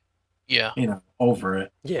like, yeah, over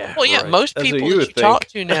it. Yeah. Well, yeah, most people that you talk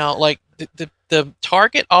to now, like the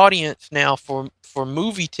target audience now for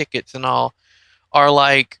movie tickets and all, are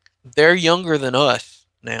like they're younger than us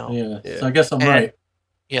now. Yeah. So I guess I'm right.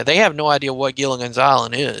 Yeah, they have no idea what Gilligan's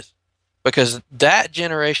Island is, because that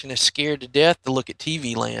generation is scared to death to look at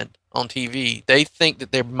TV Land on TV. They think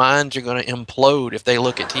that their minds are going to implode if they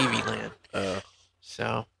look at TV Land.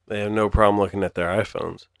 So they have no problem looking at their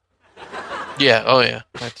iPhones. Yeah. Oh, yeah.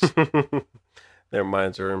 Their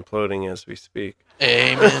minds are imploding as we speak.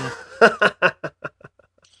 Amen.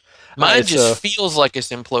 Mine just feels like it's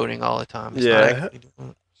imploding all the time. It's not actually doing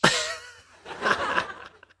it.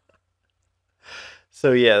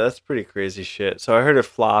 So yeah, that's pretty crazy shit. So I heard it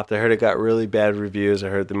flopped. I heard it got really bad reviews. I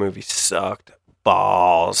heard the movie sucked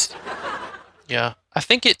balls. Yeah, I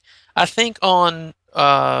think on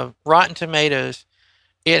Rotten Tomatoes,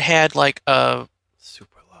 it had like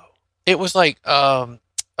super low. It was like Batman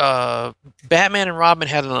and Robin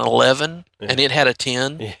had an 11, and it had a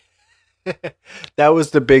 10. Yeah. That was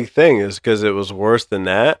the big thing, is because it was worse than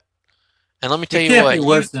that. And let me tell you what, can't be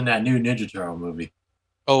worse than that new Ninja Turtle movie.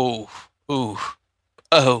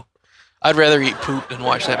 I'd rather eat poop than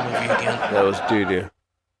watch that movie again. That was doo-doo.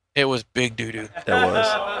 It was big doo-doo. That was.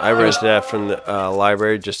 I rented that from the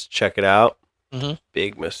library just to check it out. Mm-hmm.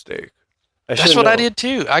 Big mistake. That's what I did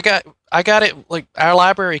too. I got it, like, our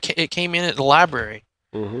library, it came in at the library.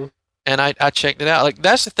 Mm-hmm. And I checked it out. Like,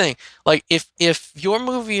 that's the thing. Like, if your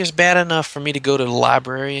movie is bad enough for me to go to the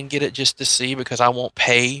library and get it just to see because I won't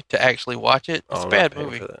pay to actually watch it, it's a bad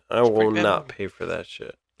movie. I will not pay for that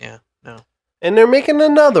shit. Yeah, no. And they're making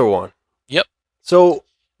another one. Yep. So,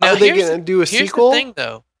 are they going to do a sequel?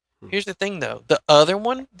 Here's the thing, though. The other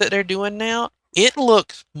one that they're doing now, it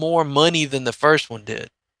looks more money than the first one did.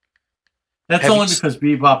 That's only because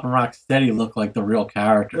Bebop and Rocksteady look like the real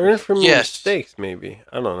characters. Learn from your mistakes, maybe.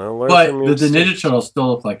 I don't know. But the Ninja Turtles still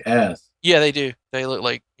look like ass. Yeah, they do. They look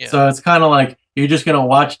like. Yeah. So it's kind of like you're just gonna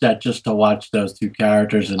watch that just to watch those two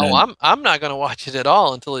characters. And I'm not gonna watch it at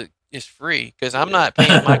all until it is free, because I'm not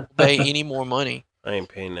paying Michael Bay any more money. I ain't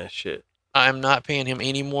paying that shit. I'm not paying him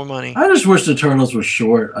any more money. I just wish the Turtles were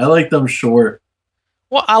short. I like them short.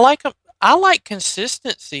 Well, I like them. I like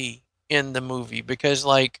consistency in the movie, because,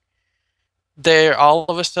 like, they're all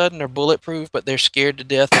of a sudden they're bulletproof, but they're scared to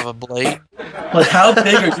death of a blade. Like, how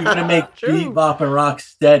big are you going to make Bebop and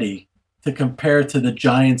Rocksteady to compare to the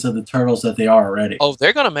giants of the Turtles that they are already? Oh,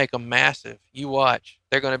 they're going to make them massive. You watch.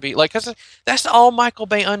 They're going to be like, cause that's all Michael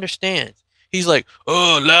Bay understands. He's like,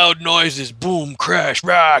 oh, loud noises, boom, crash,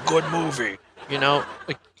 rah, good movie. You know,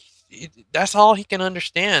 like, that's all he can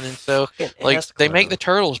understand. And so, like, they make the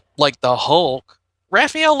Turtles like the Hulk.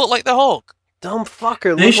 Raphael looked like the Hulk. Dumb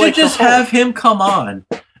fucker. They should just have him come on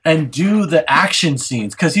and do the action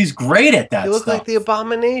scenes, because he's great at that. He looks like the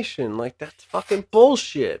Abomination. Like, that's fucking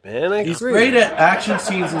bullshit, man. He's great at action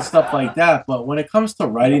scenes and stuff like that, but when it comes to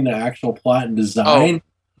writing the actual plot and design,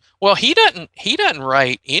 well, he doesn't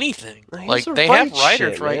write anything. Like, they have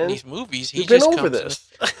writers writing these movies. He just been over this.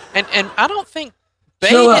 And I don't think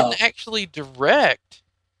Bay didn't actually direct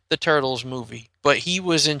the Turtles movie, but he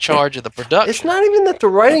was in charge of the production. It's not even that the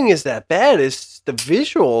writing is that bad. It's the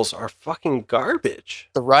visuals are fucking garbage.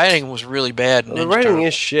 The writing was really bad. The writing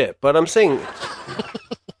is shit, but I'm saying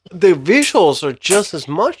the visuals are just as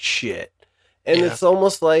much shit. And it's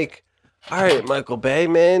almost like, all right, Michael Bay,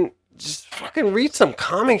 man, just fucking read some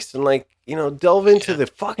comics and, like, you know, delve into the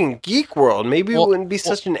fucking geek world. Maybe you wouldn't be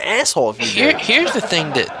such an asshole if you did. Here's the thing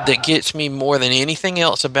that gets me more than anything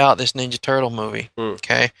else about this Ninja Turtle movie.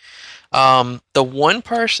 Okay. The one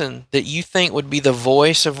person that you think would be the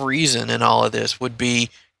voice of reason in all of this would be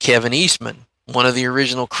Kevin Eastman, one of the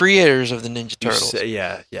original creators of the Ninja Turtles.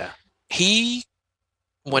 Yeah.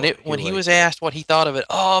 When he was asked what he thought of it,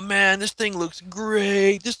 oh man, this thing looks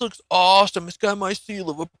great. This looks awesome. It's got my seal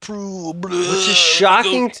of approval. Blah, which is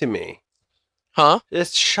shocking to me. Huh?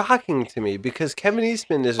 It's shocking to me because Kevin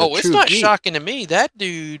Eastman is a true geek. Oh, it's not shocking to me. That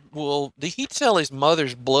dude he'd sell his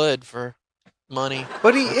mother's blood for money.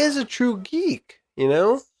 But he is a true geek, you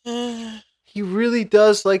know? He really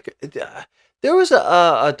does, like... There was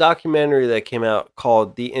a documentary that came out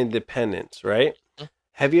called The Independents, right?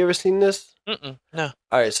 Have you ever seen this? No.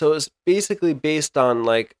 All right, so it's basically based on,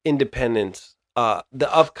 like, independence. The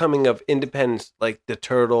upcoming of independence, like the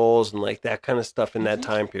Turtles and, like, that kind of stuff in that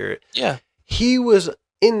time period. Yeah. He was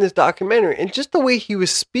in this documentary, and just the way he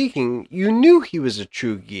was speaking, you knew he was a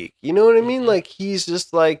true geek. You know what I mean? Like, he's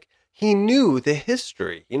just like, he knew the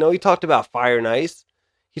history. You know, he talked about Fire and Ice.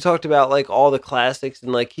 He talked about like all the classics,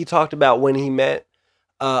 and like he talked about when he met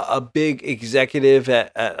a big executive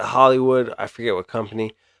at Hollywood. I forget what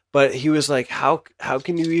company, but he was like, how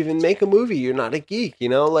can you even make a movie? You're not a geek, you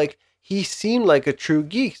know? Like he seemed like a true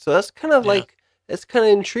geek. So that's kind of like, it's kind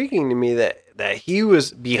of intriguing to me that he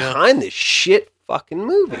was behind this shit fucking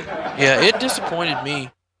movie. Yeah, it disappointed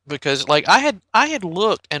me because like I had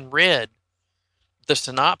looked and read the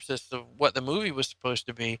synopsis of what the movie was supposed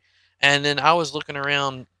to be, and then I was looking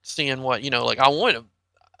around seeing what, like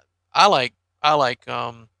I like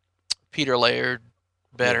Peter Laird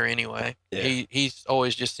better anyway. Yeah. He's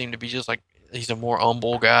always just seemed to be just like, he's a more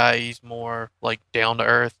humble guy. He's more like down to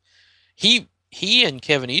earth. He and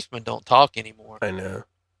Kevin Eastman don't talk anymore. I know.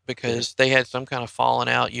 Because they had some kind of falling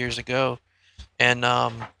out years ago. And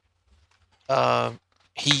I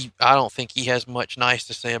don't think he has much nice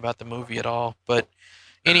to say about the movie at all. But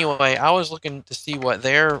anyway, I was looking to see what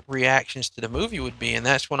their reactions to the movie would be, and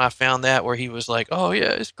that's when I found that where he was like, "Oh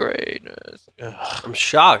yeah, it's great." I'm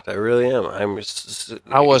shocked. I really am. I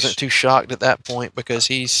wasn't too shocked at that point because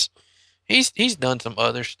he's done some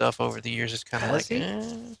other stuff over the years. It's kind of like,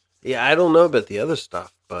 yeah, I don't know about the other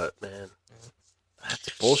stuff, but man, that's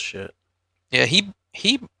bullshit. Yeah,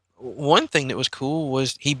 he one thing that was cool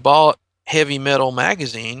was he bought Heavy Metal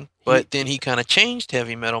magazine, but then he kind of changed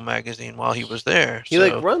Heavy Metal magazine while he was there. He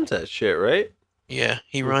like runs that shit, right? Yeah,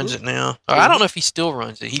 he runs it now. I don't know if he still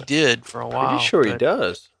runs it. He did for a while. Pretty sure he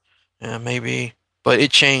does. Yeah, maybe. But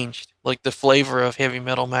it changed. Like the flavor of Heavy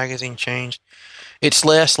Metal magazine changed. It's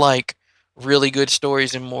less like really good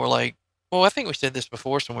stories and more like, well, I think we said this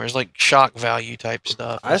before somewhere. It's like shock value type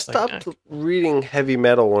stuff. I stopped reading Heavy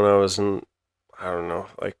Metal when I was in, I don't know,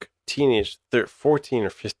 like teenage, 14 or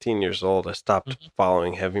 15 years old. I stopped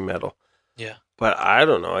following Heavy Metal. Yeah. But I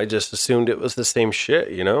don't know. I just assumed it was the same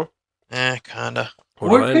shit, you know? Kinda.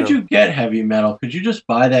 Where could you get Heavy Metal? Could you just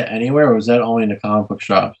buy that anywhere, or was that only in the comic book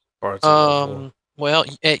shops? Well,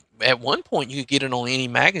 at one point you could get it on any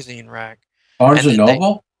magazine rack. Barnes and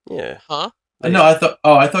Noble? Yeah. Huh? No,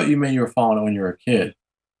 I thought you meant you were following it when you were a kid.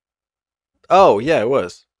 Oh, yeah, it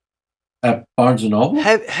was. At Barnes and Noble?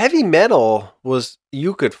 Heavy Metal was,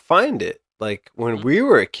 you could find it. Like, when we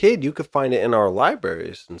were a kid, you could find it in our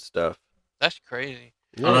libraries and stuff. That's crazy.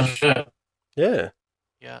 Yeah. Oh, shit. Yeah.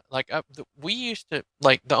 Yeah, like we used to,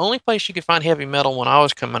 like the only place you could find Heavy Metal when I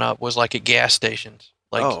was coming up was like at gas stations,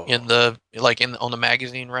 like on the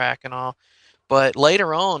magazine rack and all. But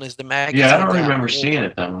later on, as the magazine, I don't remember seeing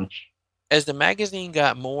it that much. As the magazine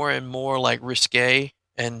got more and more like risque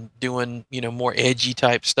and doing more edgy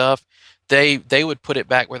type stuff, they would put it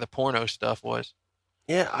back where the porno stuff was.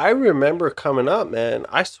 Yeah, I remember coming up, man.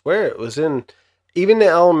 I swear it was even in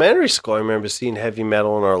elementary school. I remember seeing Heavy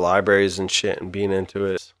Metal in our libraries and shit and being into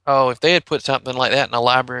it. Oh, if they had put something like that in a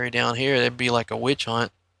library down here, there'd be like a witch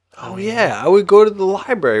hunt. Oh, yeah. I would go to the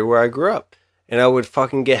library where I grew up, and I would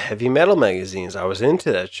fucking get Heavy Metal magazines. I was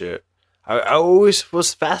into that shit. I always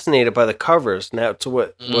was fascinated by the covers, and that's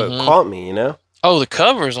what caught me, you know? Oh, the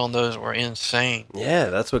covers on those were insane. Yeah,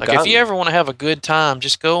 that's what got me. If you ever want to have a good time,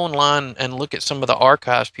 just go online and look at some of the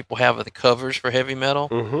archives people have of the covers for Heavy Metal.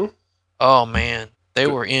 Mm-hmm. Oh, man. They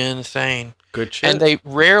were insane. Good shit. And they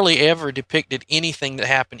rarely ever depicted anything that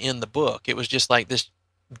happened in the book. It was just like this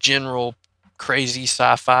general crazy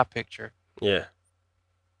sci-fi picture. Yeah.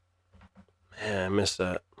 Man, I miss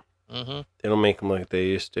that. Mm-hmm. They don't make them like they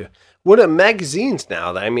used to. What are magazines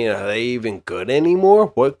now? I mean, are they even good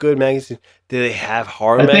anymore? What good magazines? Do they have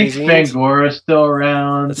horror magazines? I think Fangora's still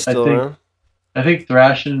around. Around? I think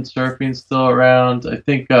Thrashing and Surfing's still around. I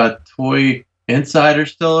think Toy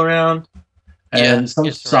Insider's still around. And some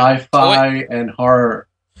sci-fi and horror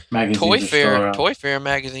magazines Toy Fair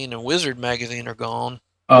magazine and Wizard magazine are gone.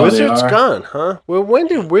 Oh, Wizard's gone, huh? Well, when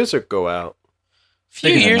did Wizard go out? A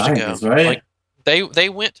few years 90s, ago, right? Like they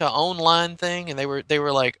went to online thing, and they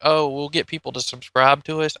were like, "Oh, we'll get people to subscribe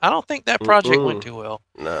to us." I don't think that project went too well.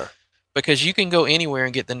 No, because you can go anywhere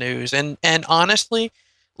and get the news, and honestly,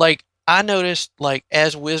 like I noticed, like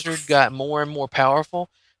as Wizard got more and more powerful,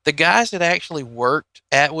 the guys that actually worked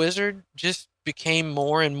at Wizard just became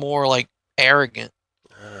more and more like arrogant.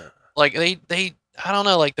 Like they I don't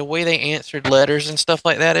know, like the way they answered letters and stuff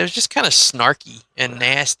like that, it was just kind of snarky and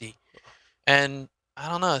nasty. And I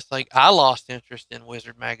don't know, it's like I lost interest in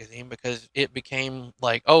Wizard magazine because it became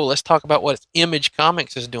like, oh, let's talk about what Image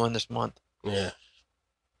Comics is doing this month. Yeah.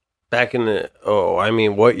 Back in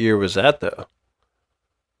what year was that though?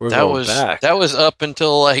 That was up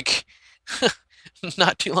until like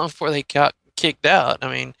not too long before they got kicked out.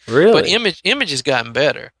 I mean, really? But Image has gotten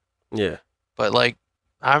better. Yeah. But like,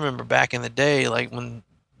 I remember back in the day, like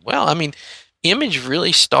Image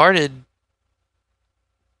really started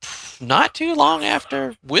not too long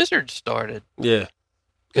after Wizards started. Yeah.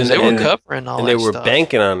 Because they were covering all that and they were stuff.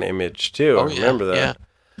 banking on Image, too. I remember that. Yeah.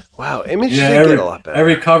 Wow, Image did get a lot better.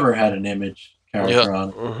 Every cover had an Image character on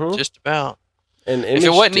it. Mm-hmm. Just about. And if it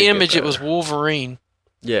wasn't the Image, it was Wolverine.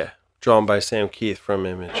 Yeah, drawn by Sam Keith from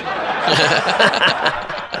Image.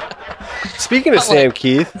 Speaking of Sam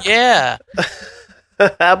Keith. Yeah.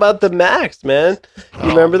 How about the Max, man? You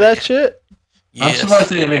remember that shit? Yes. I'm surprised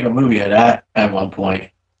they didn't make a movie of that at one point.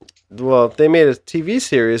 Well, they made a TV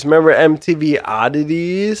series. Remember MTV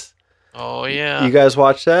Oddities? Oh, yeah. You guys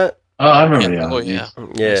watch that? Oh, I remember that. Oh, yeah.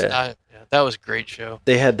 Yeah. That was a great show.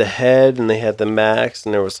 They had the Head and they had the Max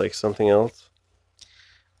and there was like something else.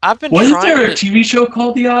 Wasn't there a TV show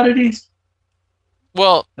called The Oddities?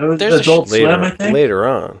 Well, there's Adult Swim, I think. Later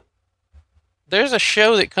on. There's a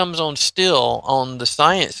show that comes on still on the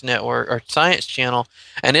Science Network or Science Channel,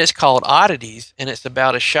 and it's called Oddities, and it's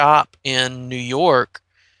about a shop in New York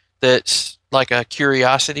that's like a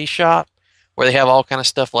curiosity shop where they have all kind of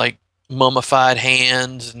stuff like mummified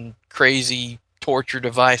hands and crazy torture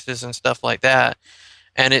devices and stuff like that.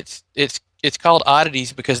 And it's called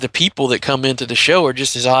Oddities because the people that come into the show are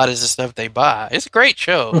just as odd as the stuff they buy. It's a great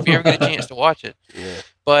show if you ever get a chance to watch it. Yeah.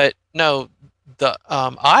 But no, the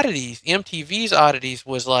Oddities, MTV's Oddities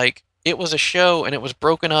was like, it was a show and it was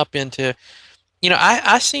broken up into,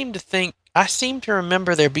 I seem to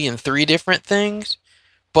remember there being 3 different things,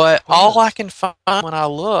 but all I can find when I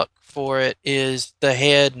look for it is the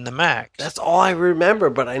Head and the Max. That's all I remember,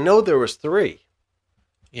 but I know there was 3.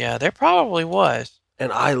 Yeah, there probably was.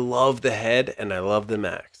 And I love the Head and I love the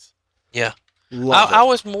Max. Yeah. Love it. I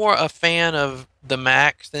was more a fan of the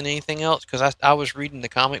Max than anything else because I was reading the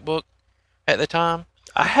comic book at the time.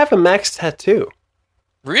 I have a Max tattoo.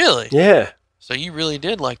 Really? Yeah. So you really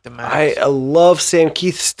did like the Max. I love Sam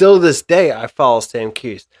Keith. Still to this day, I follow Sam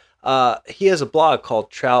Keith. He has a blog called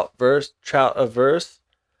Troutaverse.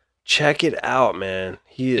 Check it out, man.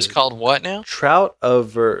 It's called what now?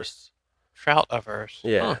 Troutaverse. Troutaverse.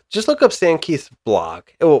 Yeah. Huh. Just look up Sam Keith's blog.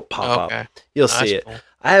 It will pop up. You'll see it. Cool.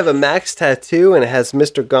 I have a Max tattoo, and it has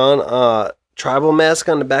Mr. Gone tribal mask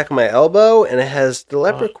on the back of my elbow, and it has the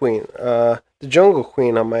Leopard Queen, the Jungle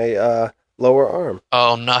Queen on my lower arm.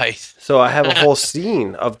 Oh, nice. So I have a whole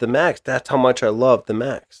scene of the Max. That's how much I love the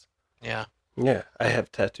Max. Yeah. Yeah, I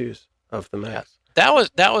have tattoos of the Max. Yeah.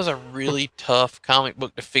 That was a really tough comic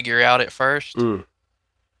book to figure out at first.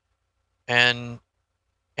 And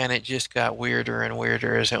it just got weirder and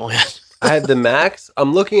weirder as it went. I had the Max.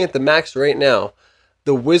 I'm looking at the Max right now.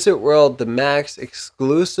 The Wizard World, the Max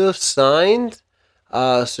exclusive signed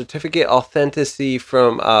certificate authenticity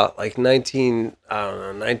from like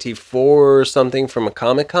 94 or something from a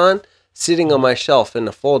Comic-Con sitting on my shelf in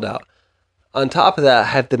the fold out. On top of that, I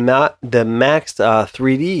have the Max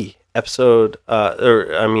 3D episode,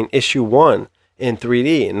 issue 1 in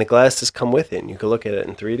 3D, and the glasses come with it, and you can look at it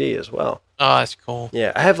in 3D as well. Oh, that's cool.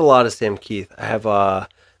 Yeah, I have a lot of Sam Keith. I have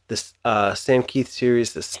this Sam Keith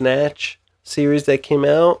series, the Snatch series that came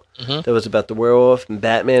out that was about the werewolf, and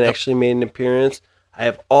Batman actually made an appearance. I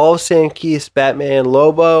have all of Sam Keith's Batman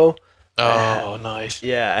Lobo. Oh, nice.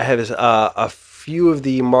 Yeah, I have a few of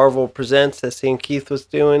the Marvel Presents that Sam Keith was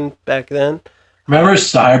doing back then. Remember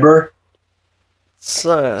Cyber?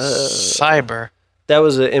 Cyber. That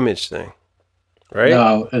was an Image thing, right?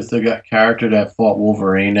 No, it's the character that fought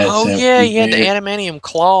Wolverine. That Oh, Sam yeah, Keith he had the made. adamantium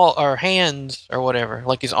claw or hands or whatever.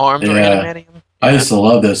 Like his arms were adamantium. I used to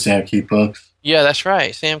love those Sam Keith books. Yeah, that's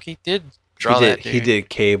right. Sam Keith did draw that dude. He did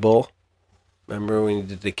Cable. Remember when he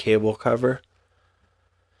did the Cable cover?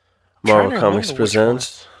 Marvel Comics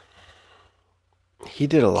Presents. He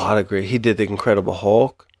did a lot of great. He did the Incredible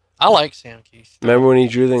Hulk. I like Sam Keith. Remember when he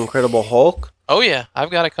drew the Incredible Hulk? Oh yeah, I've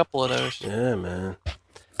got a couple of those. Yeah, man.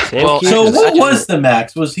 So what was the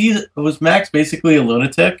Max? Was Max basically a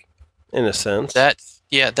lunatic? In a sense. That's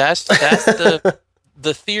the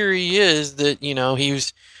the theory is that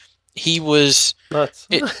he was nuts.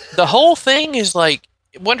 The whole thing is like,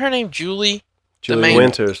 wasn't her name Julie? Julie the main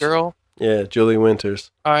Winters. Girl. Yeah, Julie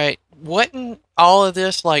Winters. All right, wasn't all of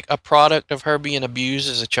this like a product of her being abused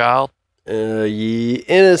as a child? In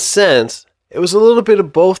a sense, it was a little bit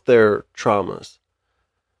of both their traumas.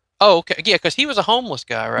 Oh, okay, yeah, because he was a homeless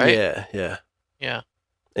guy, right? Yeah.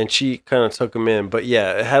 And she kind of took him in, but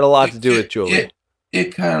yeah, it had a lot to do with Julie.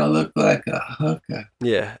 It kind of looked like a hooker.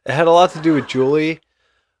 Yeah, it had a lot to do with Julie.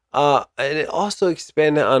 And it also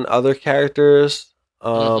expanded on other characters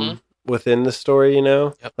within the story,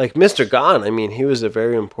 Yep. Like Mr. Gone. I mean, he was a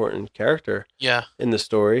very important character in the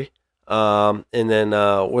story. And then,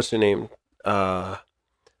 what's her name? The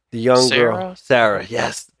young girl. Sarah,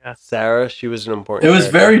 yes. Yeah. Sarah, she was an important It was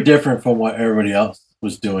character. very different from what everybody else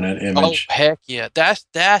was doing it. Oh Image. heck yeah, that's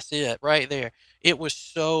it right there. It was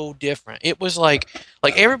so different. It was like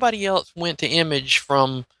everybody else went to Image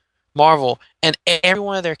from Marvel, and every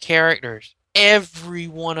one of their characters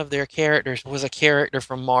was a character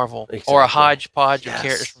from Marvel, or a hodgepodge of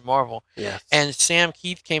characters from Marvel. Yes. And Sam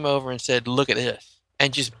Keith came over and said, "Look at this,"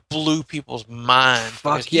 and just blew people's minds.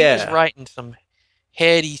 Fuck He was writing some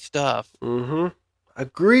heady stuff. Mm-hmm.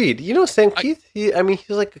 Agreed. You know, Sam Keith, he's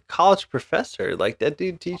like a college professor. Like, that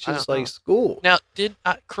dude teaches, like, school. Now,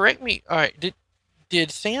 correct me, all right, did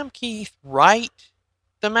Sam Keith write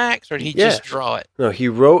the Max, or did he just draw it? No, he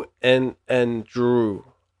wrote and drew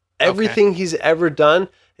everything he's ever done,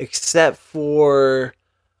 except for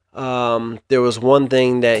there was one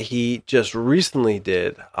thing that he just recently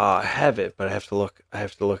did. I have it, but I have to look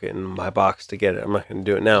it in my box to get it. I'm not going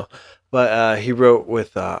to do it now. But he wrote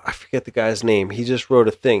with I forget the guy's name. He just wrote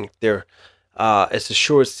a thing there. It's a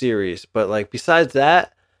short series, but like besides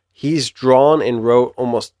that, he's drawn and wrote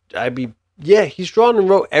he's drawn and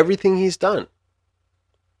wrote everything he's done.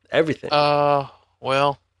 Everything.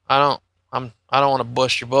 Well, I don't want to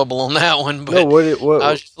bust your bubble on that one, but no, what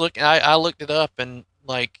I was just looking. I looked it up, and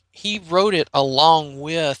like he wrote it along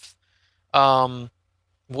with William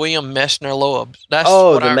Messner Loeb. That's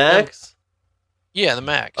what the Max. Yeah, the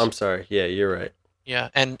Max. I'm sorry. Yeah, you're right. Yeah,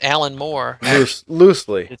 and Alan Moore.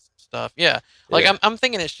 Loosely. Stuff. Yeah. Like I'm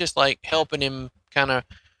thinking it's just like helping him kind of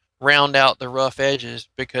round out the rough edges,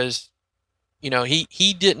 because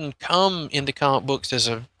he didn't come into comic books as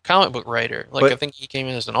a comic book writer. I think he came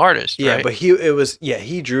in as an artist. Yeah, right? but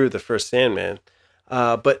he drew the first Sandman.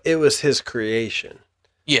 But it was his creation.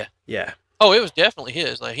 Yeah. Yeah. Oh, it was definitely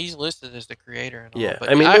his. Like, he's listed as the creator and all. Yeah.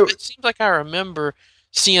 But I mean, it seems like I remember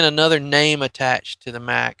seeing another name attached to the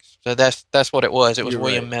Max. So that's what it was. It was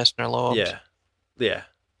William Messner Loeb. Yeah. Yeah.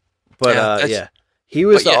 But he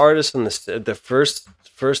was the artist on the first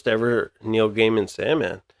ever Neil Gaiman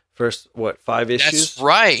Sandman. First, 5 issues? That's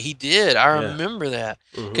right. He did. I remember that.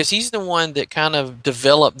 Because he's the one that kind of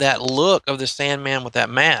developed that look of the Sandman with that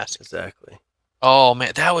mask. Exactly. Oh,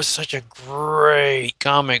 man. That was such a great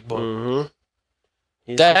comic book.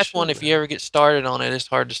 Mm-hmm. That's one, if you ever get started on it, it's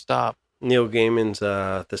hard to stop. Neil Gaiman's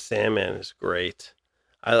The Sandman is great.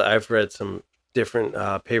 I've read some different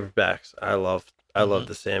paperbacks. I love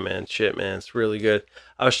The Sandman. Shit, man, it's really good.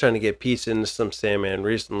 I was trying to get Pete into some Sandman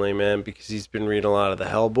recently, man, because he's been reading a lot of the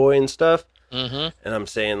Hellboy and stuff. Mm-hmm. And I'm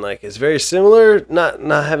saying, like, it's very similar, not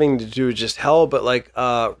having to do with just Hell, but like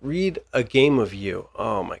read A Game of You.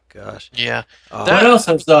 Oh my gosh. Yeah. What else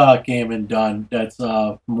has Gaiman done that's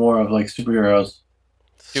more of like superheroes?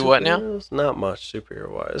 Do what now? Not much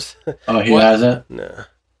superhero wise. Oh, he hasn't? No.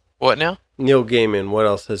 What now? Neil Gaiman, what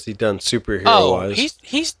else has he done superhero wise?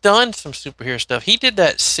 He's done some superhero stuff. He did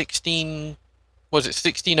that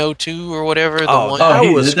 1602 or whatever?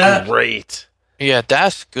 That was great. Yeah,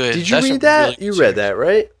 that's good. Did you read that? Really read that,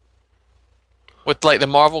 right? With like the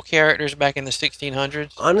Marvel characters back in the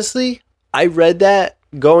 1600s? Honestly, I read that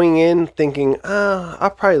going in thinking, I'll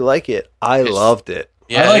probably like it. I loved it.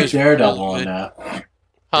 Yeah, I like Daredevil on that.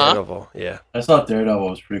 Huh? Daredevil, yeah. I thought Daredevil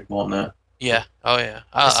was pretty cool on that. Yeah. Oh, yeah.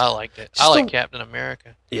 I liked it. I like Captain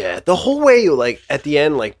America. Yeah, the whole way, like, at the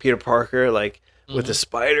end, like, Peter Parker, like, with the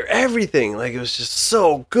spider, everything, like, it was just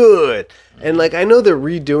so good. And, like, I know they're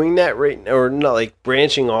redoing that or not, like,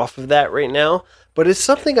 branching off of that right now, but it's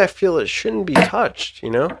something I feel it shouldn't be touched, you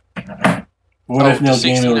know? What if Neil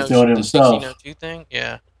Gaiman was doing it himself? The 1602 thing?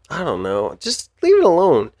 Yeah. I don't know. Just leave it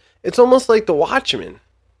alone. It's almost like The Watchmen.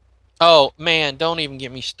 Oh, man, don't even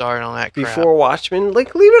get me started on that crap. Before Watchmen,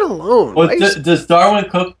 like, leave it alone. Well, does Darwin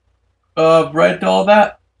Cook write all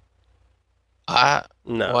that?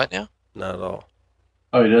 No. What now? Not at all.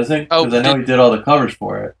 Oh, he doesn't? Because I know he did all the covers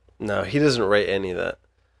for it. No, he doesn't write any of that.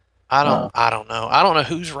 I don't know. I don't know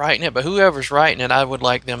who's writing it, but whoever's writing it, I would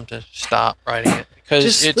like them to stop writing it.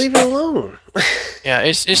 Just leave it alone. Yeah,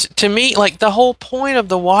 it's to me, like, the whole point of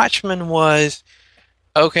The Watchmen was,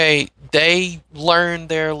 okay, they learned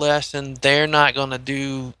their lesson. They're not going to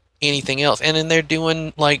do anything else. And then they're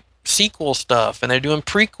doing, like, sequel stuff, and they're doing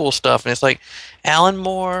prequel stuff. And it's like, Alan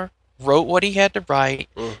Moore wrote what he had to write.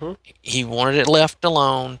 Mm-hmm. He wanted it left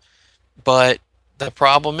alone. But the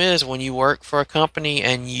problem is, when you work for a company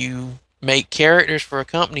and you make characters for a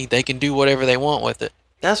company, they can do whatever they want with it.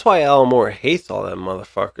 That's why Alan Moore hates all them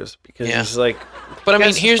motherfuckers, because he's like... But I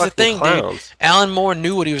mean, here's the thing, dude. Alan Moore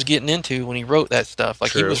knew what he was getting into when he wrote that stuff.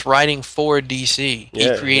 Like, he was writing for DC.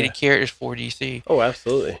 He created characters for DC. Oh,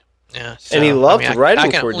 absolutely. Yeah. So, and he loved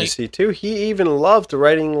writing for DC, too. He even loved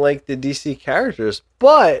writing, like, the DC characters.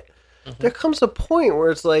 But there comes a point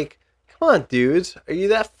where it's like, come on, dudes. Are you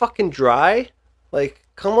that fucking dry? Like,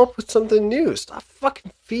 Come up with something new. Stop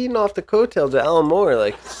fucking feeding off the coattails of Alan Moore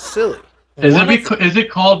like silly. Is it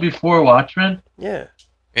called Before Watchmen? Yeah.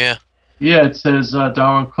 Yeah. Yeah, it says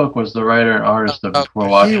Darwin Cook was the writer and artist of Before He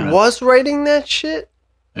Watchmen. was writing that shit?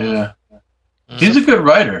 Yeah. He's a good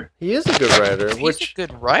writer. He is a good writer. He's a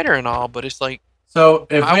good writer and all, but it's like... So,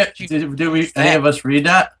 if did any of us read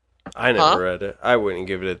that? I never read it. I wouldn't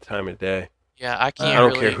give it a time of day. Yeah, I can't. I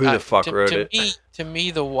don't care who the fuck wrote it. To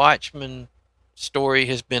me, the Watchmen story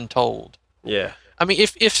has been told. Yeah. I mean,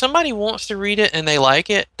 if somebody wants to read it and they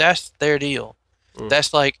like it, that's their deal.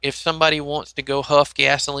 That's like if somebody wants to go huff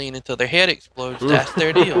gasoline until their head explodes, that's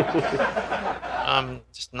their deal. I'm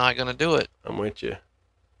just not gonna do it. I'm with you.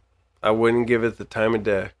 I wouldn't give it the time of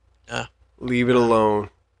day. Yeah. Leave it alone.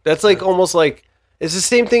 That's like almost like it's the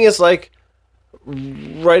same thing as like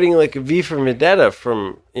writing like a V for Vendetta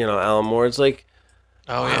from Alan Moore. It's like,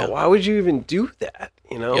 why would you even do that?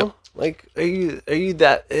 Yep. Like, are you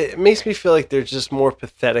that? It makes me feel like they're just more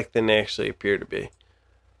pathetic than they actually appear to be.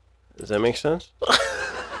 Does that make sense?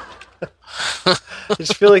 I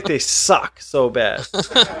just feel like they suck so bad.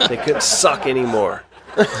 They couldn't suck anymore.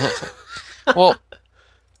 Well,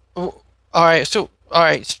 all right. So, all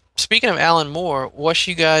right. Speaking of Alan Moore, what's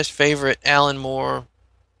you guys' favorite Alan Moore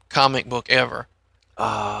comic book ever?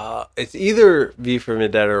 It's either V for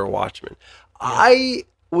Vendetta or Watchmen. Yeah. I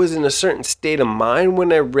was in a certain state of mind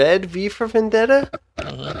when I read V for Vendetta,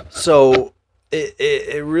 so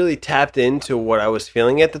it really tapped into what I was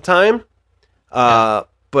feeling at the time.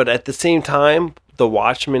 But at the same time, the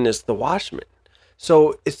Watchmen is the Watchmen.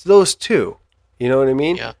 So it's those two. You know what I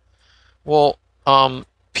mean? Yeah. Well,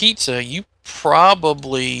 Pizza, you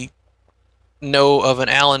probably know of an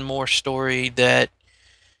Alan Moore story that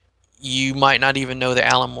you might not even know that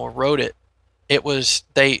Alan Moore wrote it.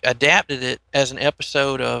 They adapted it as an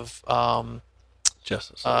episode of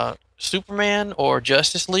Justice League. Superman or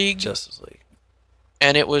Justice League. Justice League.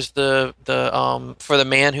 And it was the for the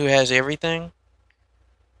man who has everything.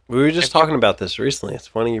 We were just talking about this recently. It's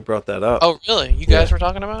funny you brought that up. Oh, really? You guys were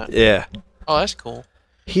talking about it? Yeah. Oh, that's cool.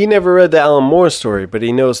 He never read the Alan Moore story, but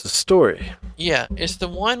he knows the story. Yeah, it's the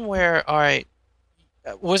one where, all right,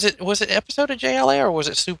 was it episode of JLA or was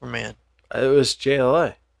it Superman? It was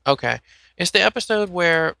JLA. Okay. It's the episode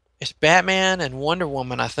where it's Batman and Wonder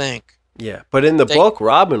Woman, I think. Yeah, but in the book,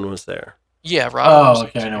 Robin was there. Yeah, Robin. Oh,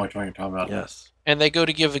 okay, I know which one you're talking about. Yes. And they go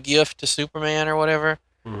to give a gift to Superman or whatever.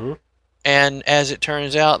 Mm-hmm. And as it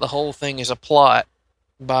turns out, the whole thing is a plot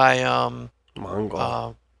by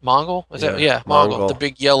Mongol. Mongol? Is that? Yeah, Mongol. The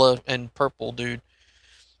big yellow and purple dude.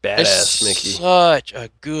 Badass Mickey. Such a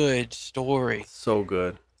good story. So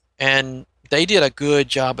good. And they did a good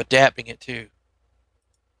job adapting it too.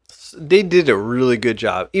 They did a really good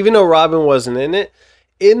job. Even though Robin wasn't in it,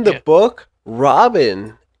 in the book,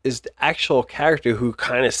 Robin is the actual character who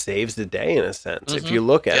kind of saves the day in a sense, if you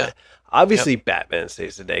look at it. Obviously, Batman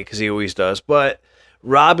saves the day because he always does, but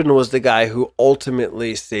Robin was the guy who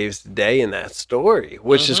ultimately saves the day in that story,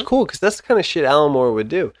 which is cool because that's the kind of shit Alan Moore would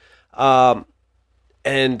do.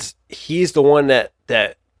 And he's the one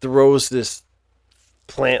that throws this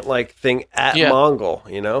plant-like thing at Mongol,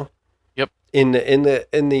 Yep. In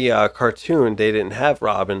the cartoon, they didn't have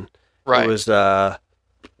Robin. Right. It was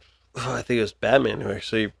I think it was Batman who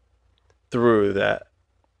actually threw that.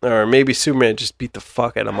 Or maybe Superman just beat the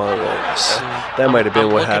fuck out of Mongol. That might have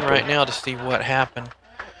been what happened. I'm looking right now to see what happened.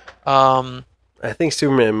 I think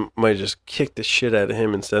Superman might just kick the shit out of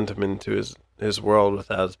him and send him into his world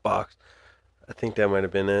without his box. I think that might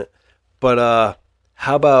have been it. But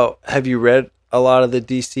have you read a lot of the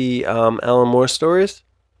DC Alan Moore stories?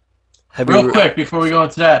 Real quick, before we go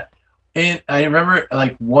into that, and I remember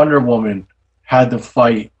like Wonder Woman had to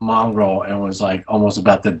fight Mongol and was like almost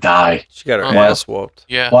about to die. She got her ass whooped.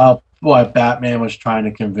 Yeah. While Batman was trying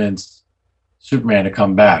to convince Superman to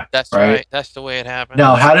come back. That's right. That's the way it happened.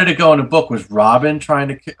 Now, how did it go in the book? Was Robin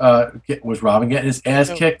trying to was Robin getting his ass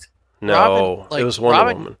kicked? No, it was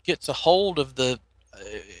Wonder Woman. Gets a hold of the.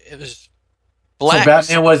 It was black. So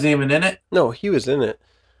Batman wasn't even in it. No, he was in it.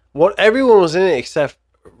 Everyone was in it except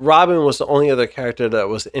Robin was the only other character that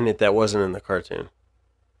was in it that wasn't in the cartoon.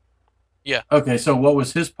 Yeah. Okay, so what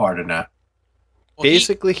was his part in that? Well,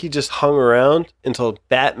 basically, he just hung around until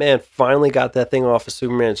Batman finally got that thing off of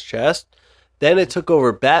Superman's chest. Then it took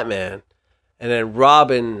over Batman, and then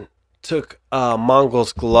Robin took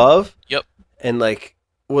Mongol's glove. Yep. And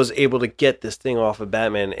was able to get this thing off of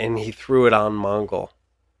Batman, and he threw it on Mongol,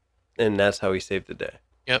 and that's how he saved the day.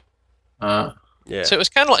 Yep. Yeah. So it was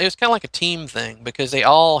kind of like a team thing because they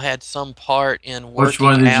all had some part in working. Which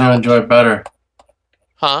one did you enjoy better?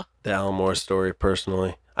 Huh? The Alan Moore story,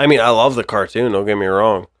 personally. I mean, I love the cartoon. Don't get me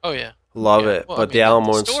wrong. Oh yeah. Love it. Well, But I the mean, Alan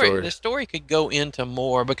Moore story. The story could go into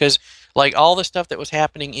more because, like, all the stuff that was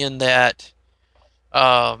happening in that,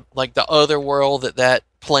 like the other world that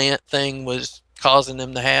plant thing was causing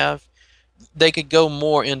them to have, they could go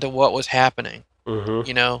more into what was happening,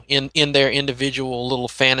 you know, in their individual little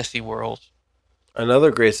fantasy worlds.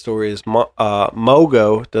 Another great story is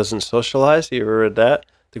Mogo Doesn't Socialize. You ever read that?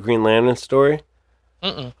 The Green Lantern story?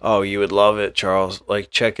 Mm-mm. Oh, you would love it, Charles. Like,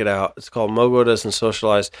 check it out. It's called Mogo Doesn't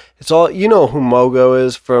Socialize. It's all, you know who Mogo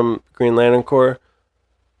is from Green Lantern Corps?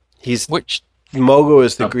 Mogo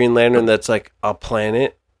is the Green Lantern that's like a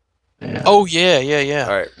planet. Yeah. Oh, yeah.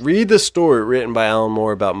 All right, read the story written by Alan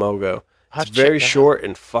Moore about Mogo. It's very short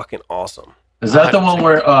and fucking awesome. Is that the one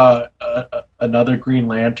where another Green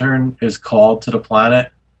Lantern is called to the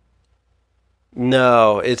planet?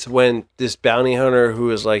 No, it's when this bounty hunter who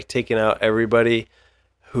is like taking out everybody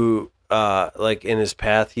who like in his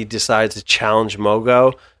path, he decides to challenge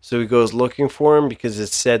Mogo. So he goes looking for him because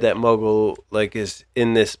it's said that Mogo like is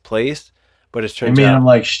in this place, but it turns out him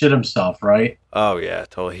like shit himself, right? Oh yeah,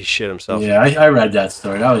 totally. He shit himself. Yeah, I read that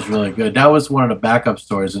story. That was really good. That was one of the backup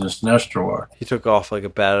stories in the Sinestro War. He took off like a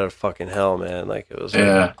bat out of fucking hell, man. Like it was.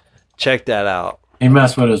 Like, check that out. He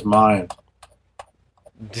messed with his mind.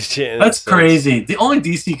 That's crazy. The only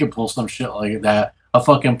DC can pull some shit like that. A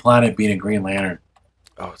fucking planet being a Green Lantern.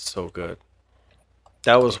 Oh, it's so good.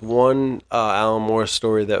 That was one Alan Moore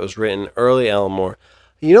story that was written early Alan Moore.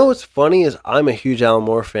 You know what's funny is I'm a huge Alan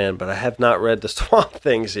Moore fan, but I have not read the Swamp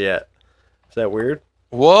Things yet. Is that weird?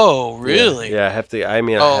 Whoa, really? Yeah, I have to. I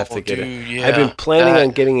mean, I have to get it. Yeah, I've been planning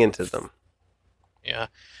on getting into them. Yeah.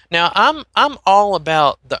 Now I'm all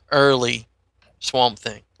about the early Swamp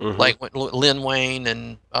Thing, like when Lin Wayne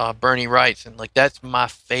and Bernie Wrightson. Like that's my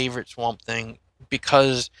favorite Swamp Thing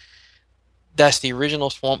because that's the original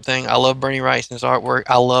Swamp Thing. I love Bernie Wrightson's artwork.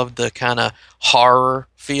 I love the kind of horror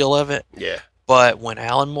feel of it. Yeah. But when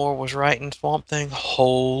Alan Moore was writing Swamp Thing,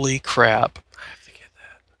 holy crap. I have to get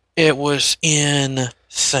that. It was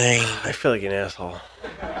insane. I feel like an asshole.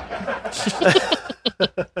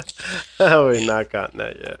 We've not gotten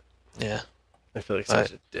that yet. Yeah. I feel like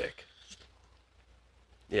such a dick.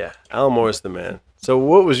 Yeah, Alan Moore's the man. So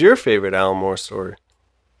what was your favorite Alan Moore story?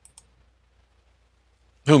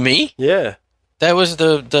 Who, me? Yeah. That was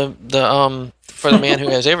the For the Man Who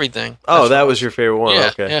Has Everything. Oh, that was your favorite one. Yeah,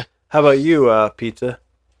 okay. yeah. How about you, Pizza?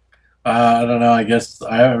 I don't know. I guess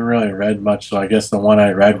I haven't really read much, so I guess the one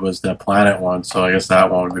I read was the Planet one. So I guess that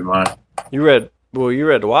one would be mine. You read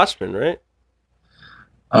Watchmen, right?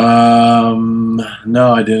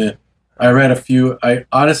 No, I didn't. I read a few. I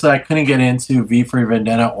honestly couldn't get into V for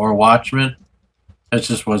Vendetta or Watchmen. It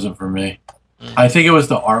just wasn't for me. I think it was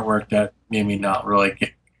the artwork that made me not really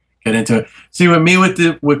get into it. See, with me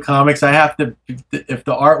with comics, I have to. If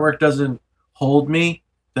the artwork doesn't hold me,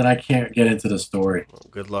 then I can't get into the story. Well,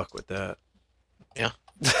 good luck with that. Yeah.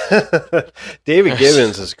 David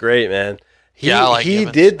Gibbons is great, man. I like he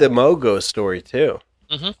Gibbons. did the Mogo story too.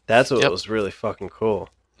 Mm-hmm. That's what was really fucking cool.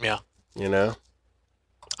 Yeah. You know?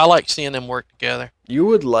 I like seeing them work together. You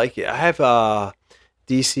would like it. I have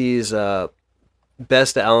DC's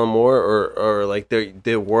Best Alan Moore or like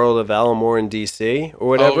the World of Alan Moore in DC or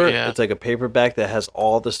whatever. Oh, yeah. It's like a paperback that has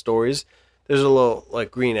all the stories. There's a little like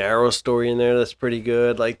Green Arrow story in there that's pretty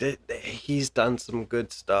good. Like he's done some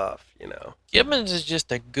good stuff, you know. Gibbons is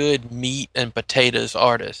just a good meat and potatoes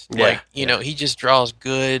artist. Yeah, like, you know, he just draws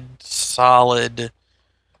good, solid,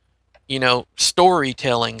 you know,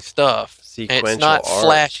 storytelling stuff. Sequential it's not art.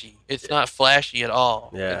 flashy. It's not flashy at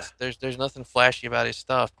all. Yeah. There's nothing flashy about his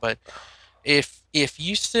stuff. But if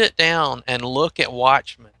you sit down and look at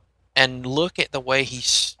Watchmen and look at the way he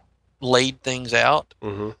laid things out,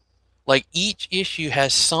 like each issue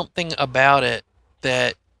has something about it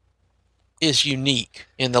that is unique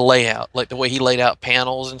in the layout, like the way he laid out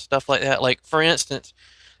panels and stuff like that. Like for instance,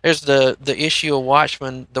 there's the issue of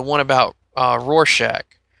Watchmen, the one about Rorschach,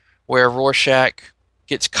 where Rorschach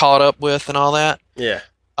gets caught up with and all that. Yeah.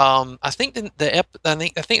 I think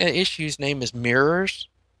the issue's name is Mirrors.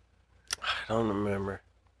 I don't remember.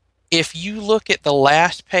 If you look at the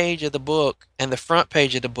last page of the book and the front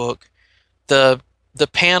page of the book, the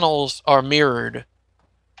panels are mirrored.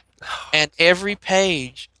 And every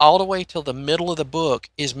page, all the way till the middle of the book,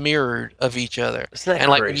 is mirrored of each other. Isn't that and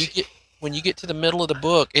like crazy? when you get to the middle of the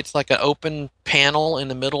book, it's like an open panel in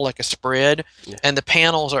the middle, like a spread, and the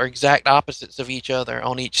panels are exact opposites of each other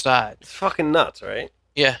on each side. It's fucking nuts, right?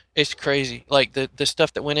 Yeah, it's crazy. Like the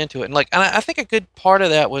stuff that went into it, and I think a good part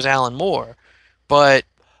of that was Alan Moore, but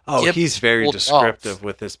he's very pulled it descriptive off.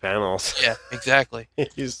 with his panels. Yeah, exactly.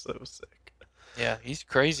 He's so sick. Yeah, he's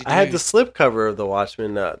crazy. Dude. I had the slipcover of the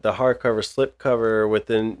Watchmen, the hardcover slipcover with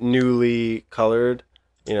the newly colored,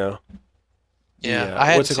 you know. Yeah, I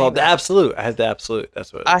had what's it called? The Absolute. I had the Absolute.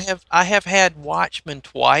 That's what. I have had Watchmen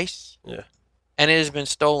twice. Yeah. And it has been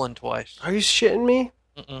stolen twice. Are you shitting me?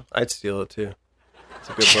 Mm-mm. I'd steal it too. It's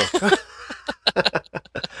a good book.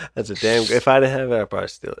 That's a damn. If I didn't have it, I'd probably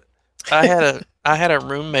steal it. I had a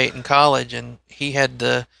roommate in college, and he had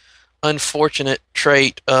the unfortunate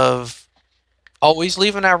trait of always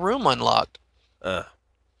leaving our room unlocked.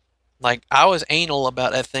 Like, I was anal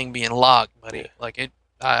about that thing being locked, buddy. Yeah.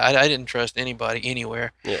 I didn't trust anybody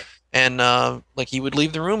anywhere. Yeah. And like, he would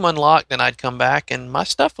leave the room unlocked, and I'd come back, and my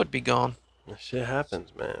stuff would be gone. Shit happens,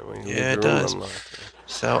 man. When you yeah, leave it the room does. unlocked.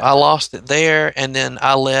 So I lost it there, and then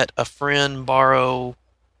I let a friend borrow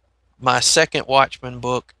my second Watchmen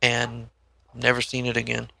book, and never seen it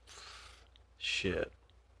again. Shit.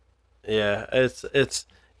 Yeah, it's it's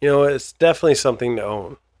definitely something to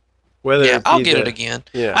own. Whether I'll get it again.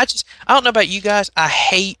 Yeah. I don't know about you guys. I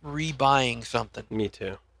hate rebuying something. Me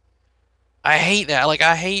too. I hate that.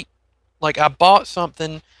 I bought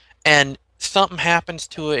something and something happens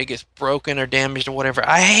to it. It gets broken or damaged or whatever.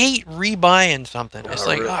 I hate rebuying something. It's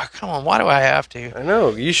like, really? Oh, come on. Why do I have to? I know.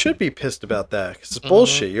 You should be pissed about that because it's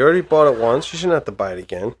bullshit. You already bought it once. You shouldn't have to buy it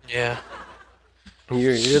again. Yeah.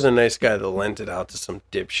 You're the nice guy that lent it out to some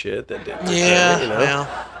dipshit that didn't. Yeah. You know?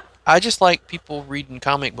 Well, I just like people reading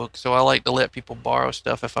comic books, so I like to let people borrow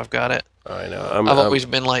stuff if I've got it. I know. I've always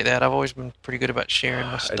been like that. I've always been pretty good about sharing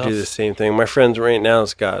my stuff. I do the same thing. My friends right now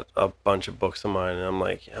has got a bunch of books of mine, and I'm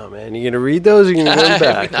like, oh man, you gonna read those? Or you gonna get them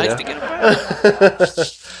back? It'd be nice to get them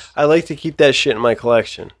back. I like to keep that shit in my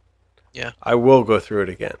collection. Yeah. I will go through it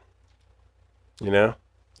again. You know?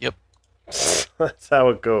 Yep. That's how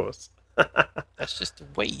it goes. That's just the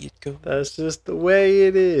way it goes. That's just the way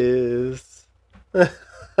it is. That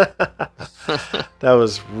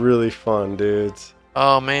was really fun, dudes.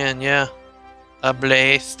 Oh man, yeah. A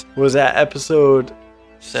blast. Was that episode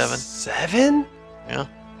 7? 7? Yeah.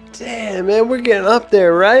 Damn, man, we're getting up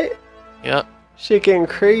there, right? Yep. Shit getting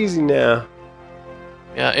crazy now.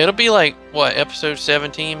 Yeah, it'll be like, what, episode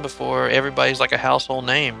 17 before everybody's like a household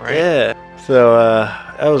name, right? Yeah. So,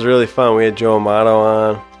 that was really fun. We had Joe Amato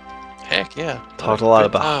on. Heck yeah. Talked a lot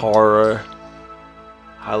about horror.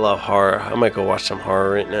 I love horror. I might go watch some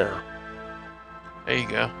horror right now. There you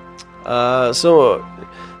go. So,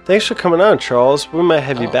 thanks for coming on, Charles. We might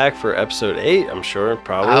have you back for episode 8, I'm sure,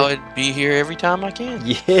 probably. I would be here every time I can.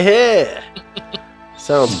 Yeah!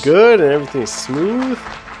 Sounds good and everything's smooth.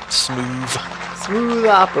 Smooth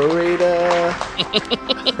operator.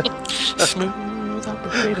 Smooth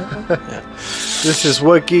operator. Yeah. This is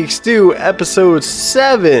What Geeks Do, episode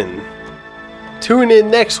 7. Tune in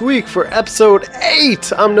next week for episode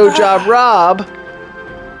 8. I'm No Job Rob.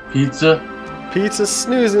 Pizza's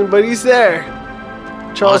snoozing, but he's there.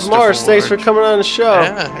 Charles Marsh, thanks for coming on the show.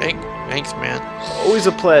 Yeah, thanks, man. Always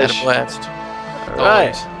a pleasure. Had a blast. All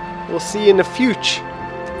right. We'll see you in the future.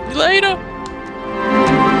 Later.